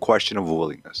just a question of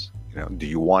willingness. Do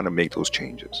you want to make those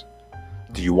changes?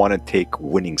 Do you want to take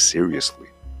winning seriously?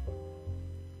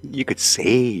 You could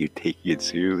say you're taking it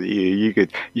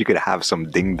seriously. You could have some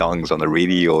ding-dongs on the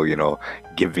radio,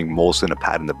 giving Molson a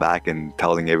pat in the back and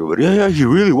telling everybody, yeah, he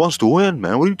really wants to win,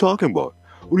 man. What are you talking about?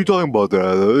 What are you talking about?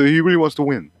 He really wants to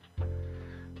win.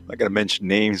 I'm not going to mention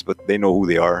names, but they know who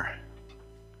they are.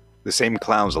 The same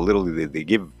clowns, literally, they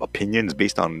give opinions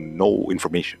based on no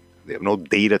information. They have no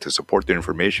data to support their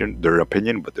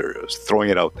opinion, but they're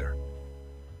throwing it out there.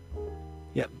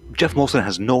 Yeah, Jeff Molson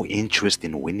has no interest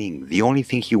in winning. The only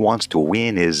thing he wants to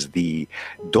win is the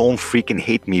don't freaking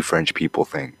hate me French people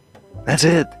thing. That's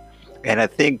it. And I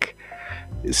think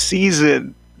this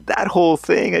season, that whole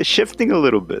thing is shifting a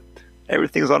little bit.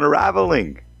 Everything's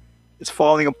unraveling. It's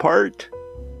falling apart.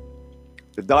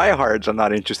 The diehards are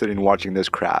not interested in watching this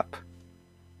crap.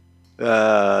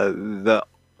 The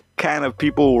kind of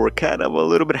people who were kind of a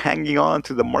little bit hanging on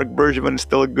to the Marc Bergevin is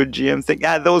still a good GM thing.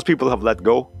 Yeah, those people have let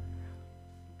go.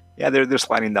 Yeah, they're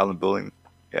sliding down the building.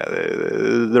 Yeah,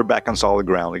 they're back on solid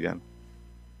ground again.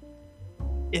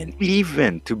 And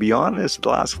even, to be honest,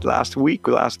 last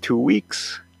 2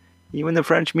 weeks, even the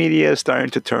French media is starting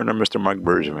to turn on Mr. Marc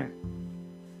Bergevin.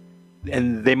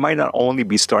 And they might not only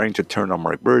be starting to turn on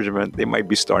Marc Bergevin, they might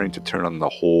be starting to turn on the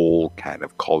whole kind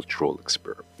of cultural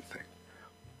experiment thing.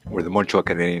 Where the Montreal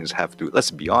Canadiens have to, let's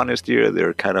be honest here,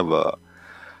 they're kind of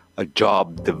a a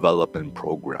job development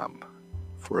program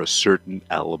for a certain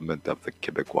element of the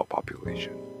Quebecois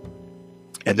population.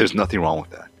 And there's nothing wrong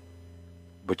with that.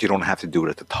 But you don't have to do it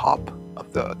at the top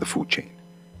of the food chain.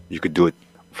 You could do it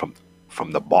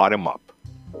from the bottom up,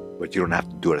 but you don't have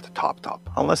to do it at the top.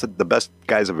 Unless the best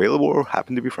guys available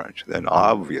happen to be French. Then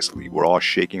obviously we're all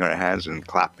shaking our hands and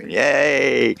clapping.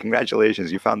 Yay!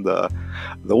 Congratulations, you found the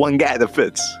one guy that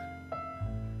fits.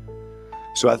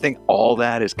 So I think all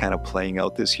that is kind of playing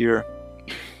out this year.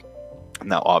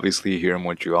 Now, obviously, here in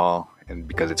Montreal, and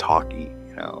because it's hockey,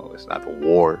 it's not the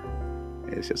war,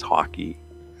 it's just hockey.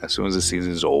 As soon as the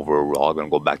season's over, we're all going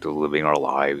to go back to living our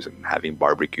lives and having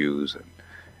barbecues and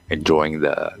enjoying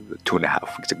the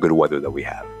 2.5 weeks of good weather that we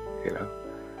have,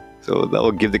 So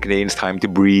that'll give the Canadians time to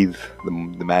breathe, the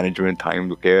management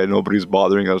time, okay, nobody's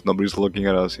bothering us, nobody's looking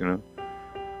at us, And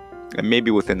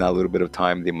maybe within that little bit of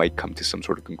time, they might come to some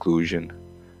sort of conclusion.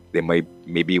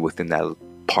 Maybe within that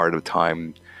part of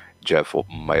time, Jeff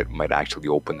might actually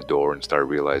open the door and start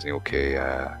realizing, okay,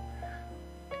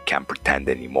 can't pretend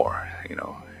anymore.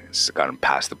 It's gotten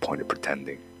past the point of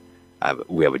pretending.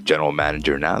 We have a general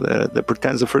manager now that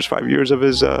pretends the first 5 years of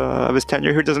his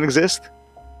tenure here doesn't exist.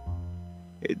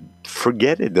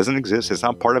 Forget it. Doesn't exist. It's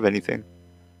not part of anything.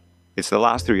 It's the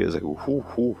last 3 years. Like,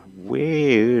 what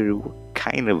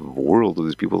kind of world do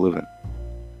these people live in?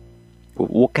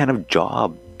 What kind of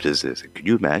job is this? Could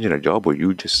you imagine a job where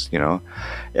you just,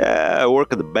 I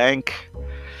work at the bank.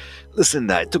 Listen,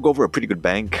 I took over a pretty good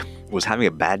bank. Was having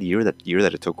a bad year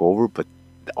that it took over, but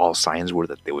all signs were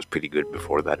that it was pretty good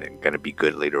before that and going to be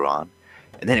good later on.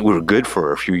 And then we were good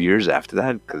for a few years after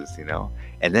that because,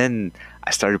 and then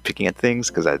I started picking at things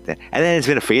and then it's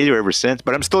been a failure ever since.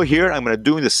 But I'm still here. I'm going to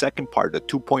do the second part, the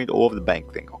 2.0 of the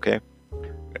bank thing, okay?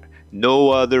 No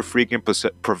other freaking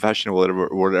profession will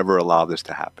ever allow this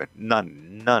to happen. None.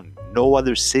 No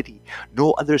other city,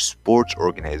 no other sports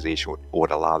organization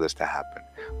would allow this to happen,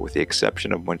 with the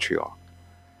exception of Montreal.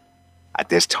 At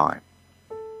this time,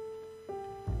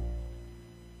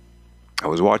 I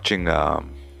was watching a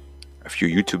few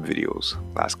YouTube videos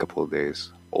last couple of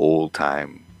days,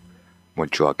 old-time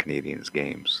Montreal Canadiens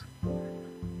games.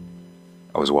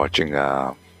 I was watching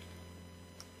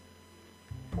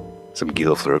some Guy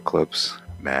Lafleur clips.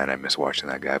 Man, I miss watching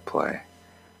that guy play.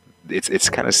 It's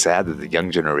kind of sad that the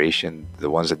young generation, the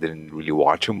ones that didn't really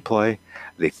watch him play,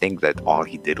 they think that all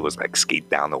he did was like skate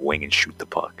down the wing and shoot the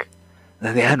puck.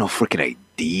 And they had no freaking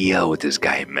idea what this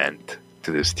guy meant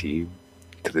to this team,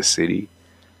 to the city.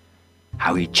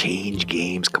 How he changed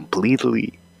games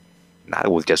completely.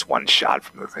 Not with just one shot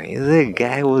from the thing. The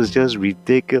guy was just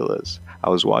ridiculous.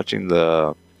 I was watching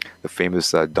the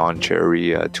famous Don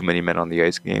Cherry Too Many Men on the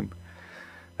Ice game.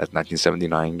 That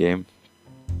 1979 game.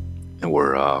 And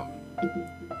where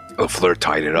Lafleur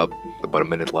tied it up, about a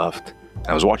minute left. And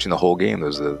I was watching the whole game.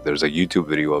 There's a YouTube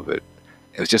video of it.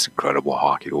 It was just incredible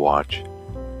hockey to watch.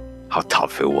 How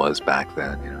tough it was back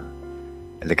then,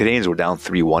 And the Canadiens were down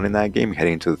 3-1 in that game,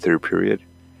 heading into the third period.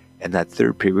 And that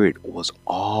third period was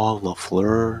all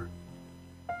Lafleur.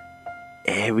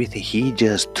 Everything. He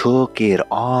just took it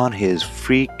on his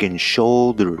freaking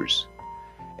shoulders.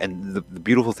 And the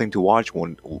beautiful thing to watch,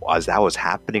 as that was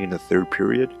happening in the third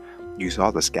period, you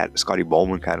saw the Scotty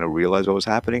Bowman kind of realize what was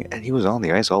happening, and he was on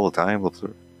the ice all the time.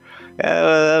 Lafleur.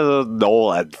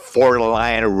 That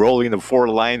 4-line, rolling the 4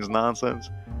 lines nonsense.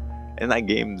 In that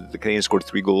game, the Canadiens scored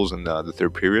 3 goals in the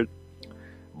third period.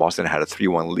 Boston had a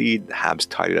 3-1 lead. The Habs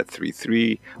tied it at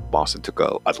 3-3. Boston took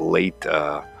a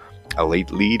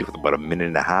late lead with about a minute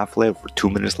and a half left, or 2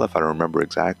 minutes left. I don't remember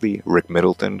exactly. Rick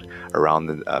Middleton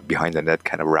around behind the net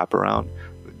kind of wraparound,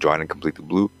 drawing and complete the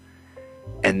blue.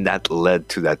 And that led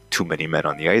to that too many men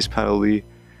on the ice penalty.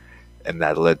 And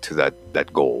that led to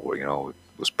that goal where, it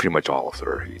was pretty much all of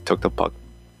her. He took the puck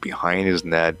behind his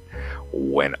net,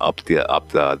 went up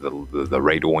the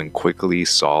right wing quickly,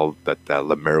 saw that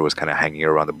Lemaire was kind of hanging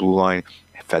around the blue line,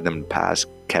 fed them pass,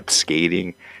 kept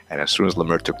skating, and as soon as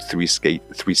Lemaire took 3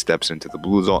 steps into the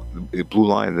blue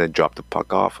line and then dropped the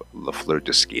puck off, Lafleur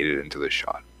just skated into the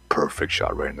shot. Perfect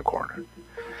shot right in the corner.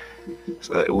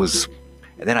 So it was,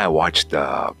 and then I watched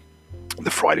the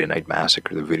Friday Night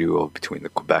Massacre, the video between the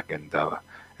Quebec and the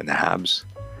Habs.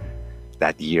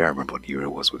 That year, I remember what year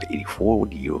it was. Was it 84?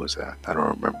 What year was that? I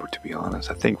don't remember, to be honest.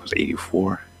 I think it was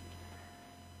 84.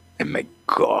 And my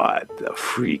God, the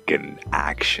freaking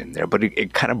action there. But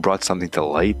it kind of brought something to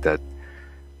light that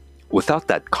without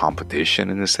that competition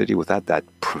in the city, without that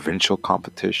provincial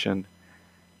competition,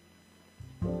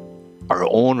 our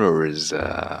owner is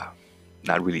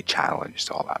not really challenged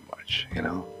all that much,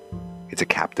 It's a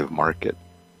captive market.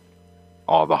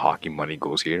 All the hockey money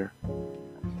goes here.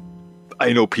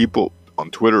 I know people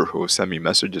on Twitter who sent me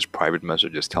messages, private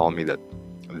messages, telling me that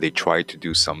they tried to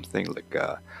do something like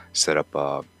set up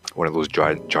one of those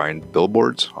giant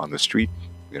billboards on the street,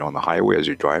 on the highway as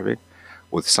you're driving,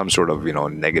 with some sort of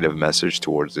negative message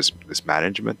towards this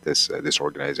management, this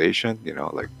organization.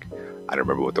 Like, I don't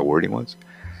remember what the wording was,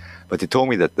 but they told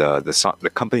me that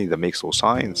the company that makes those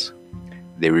signs,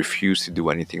 they refuse to do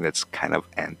anything that's kind of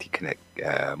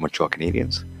Montreal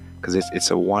Canadiens, because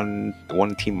it's a one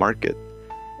team market,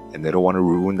 and they don't want to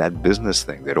ruin that business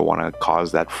thing. They don't want to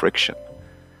cause that friction.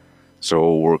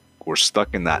 So we're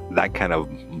stuck in that kind of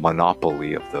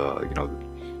monopoly of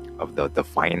the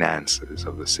finances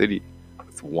of the city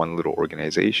with one little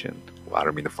organization. Well, I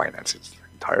don't mean the finances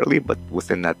entirely, but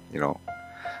within that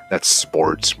that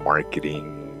sports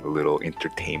marketing, little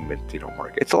entertainment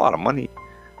market. It's a lot of money,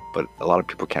 but a lot of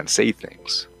people can't say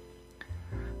things.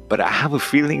 But I have a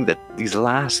feeling that these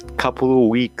last couple of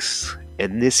weeks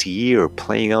and this year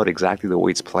playing out exactly the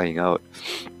way it's playing out,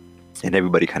 and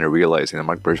everybody kind of realizing that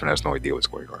Marc Bergevin has no idea what's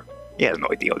going on. He has no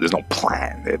idea. There's no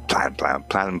plan.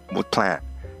 Plan. What plan?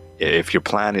 If your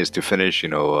plan is to finish,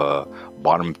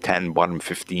 bottom 10, bottom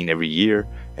 15 every year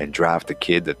and draft a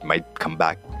kid that might come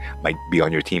back, might be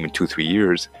on your team in 2-3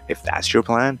 years, if that's your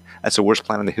plan, that's the worst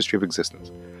plan in the history of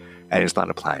existence. And it's not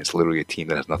a plan. It's literally a team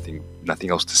that has nothing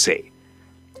else to say.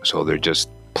 So they're just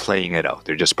playing it out.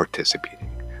 They're just participating.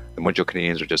 The Montreal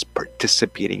Canadiens are just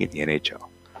participating in the NHL.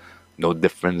 No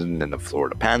different than the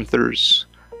Florida Panthers,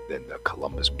 than the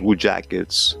Columbus Blue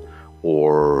Jackets,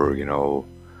 or, I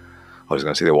was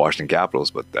going to say the Washington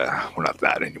Capitals, but we're not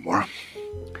that anymore.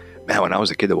 Man, when I was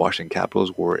a kid, the Washington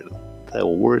Capitals were the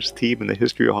worst team in the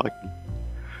history of hockey.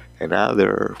 And now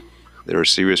they're a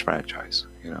serious franchise,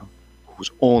 who's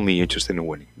only interested in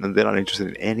winning. And they're not interested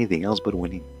in anything else but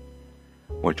winning.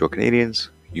 Montreal Canadiens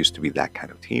used to be that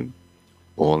kind of team,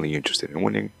 only interested in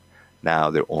winning.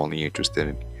 Now they're only interested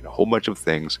in a whole bunch of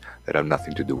things that have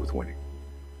nothing to do with winning.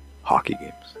 Hockey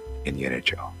games in the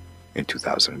NHL in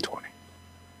 2020.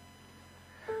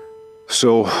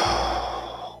 So,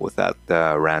 with that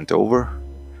rant over,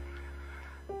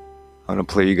 I'm going to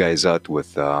play you guys out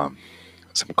with some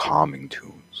calming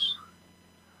tunes.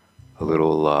 A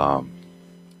little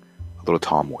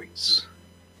Tom Waits.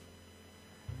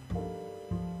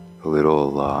 A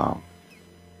little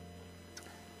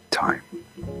Time.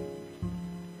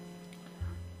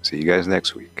 See you guys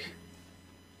next week.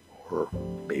 Or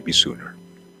maybe sooner.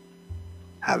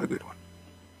 Have a good one.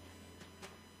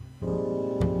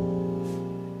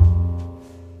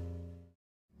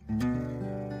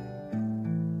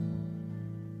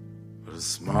 But the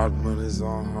smart money's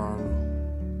on Harlem,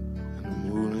 and the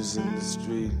moon is in the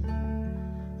street,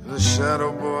 and the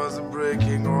shadow boys are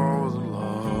breaking all the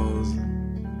laws.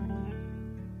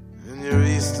 And you're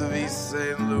east of East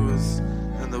St. Louis,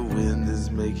 and the wind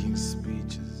is making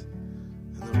speeches,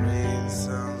 and the rain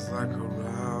sounds like a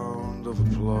round of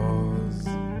applause.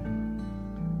 And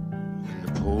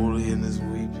Napoleon is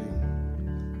weeping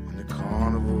in the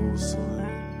carnival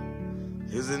saloon.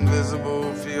 His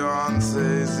invisible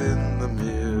fiance's in the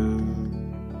mirror,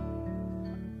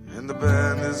 and the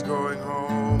band is going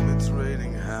home. It's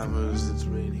raining hammers, it's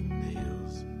raining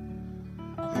nails.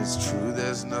 It's true,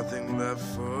 there's nothing left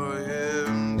for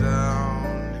him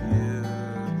down here.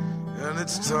 And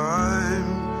it's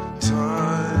time.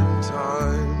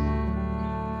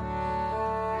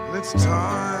 And it's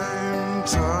time.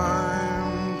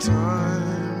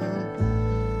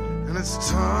 And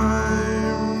it's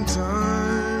time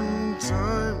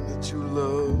that you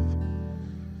love.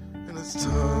 And it's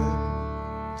time.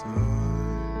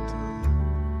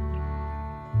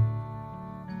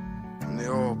 And they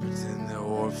all pretend they're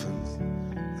orphans,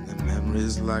 and their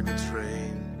memories like a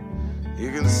train.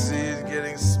 You can see it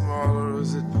getting smaller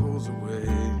as it pulls away.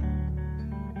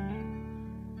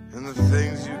 And the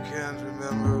things you can't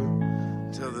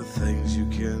remember tell the things you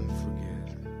can't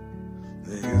forget.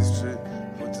 The history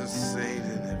puts a saint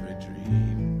in every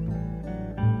dream.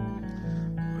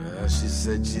 Well, she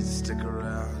said she'd stick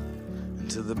around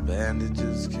until the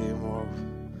bandages came off.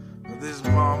 But these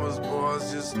mama's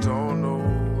boys just don't know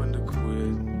when to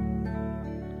quit.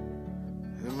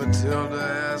 And Matilda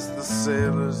asked the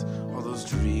sailors, all those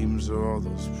dreams or all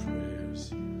those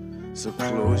prayers. So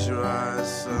close your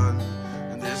eyes, son,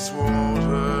 and this won't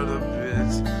hurt a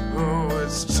bit. Oh,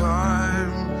 it's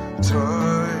time.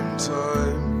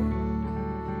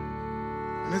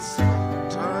 And it's time.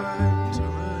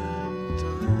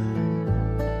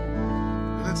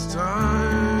 And it's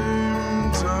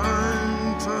time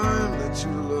that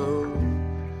you love.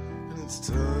 And it's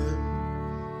time.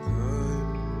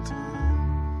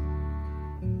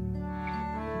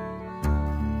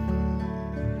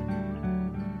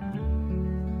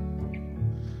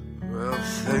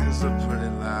 girls are pretty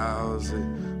lousy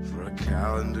for a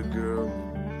calendar girl.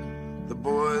 The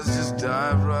boys just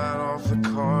dive right off the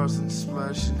cars and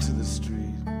splash into the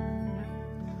street.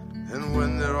 And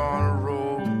when they're on a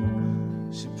roll,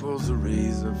 she pulls a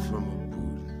razor from a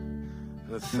boot,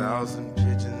 and 1,000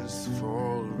 pigeons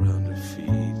fall around her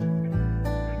feet.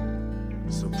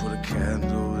 So put a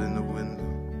candle in the window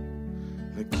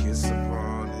and a kiss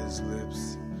upon his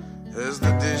lips, as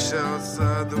the dish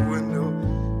outside the window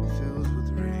fills with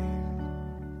rain.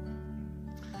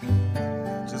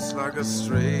 Just like a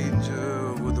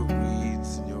stranger with the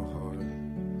weeds in your heart,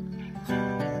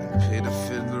 and pay the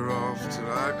fiddler off till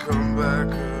I come back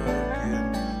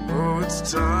again. Oh, it's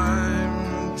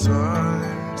time,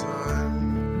 time, time.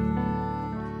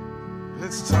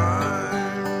 It's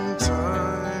time,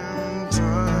 time,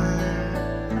 time.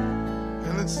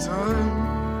 And it's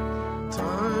time,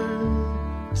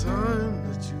 time, time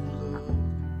that you love.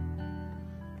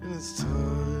 And it's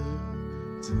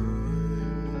time,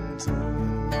 time,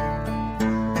 time.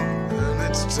 And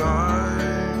it's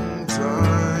time,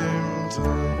 time,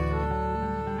 time.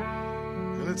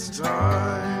 And it's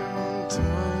time,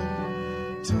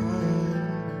 time, time.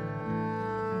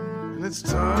 And it's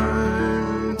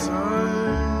time,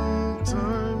 time,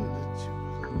 time that you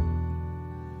love.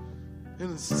 And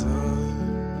it's time.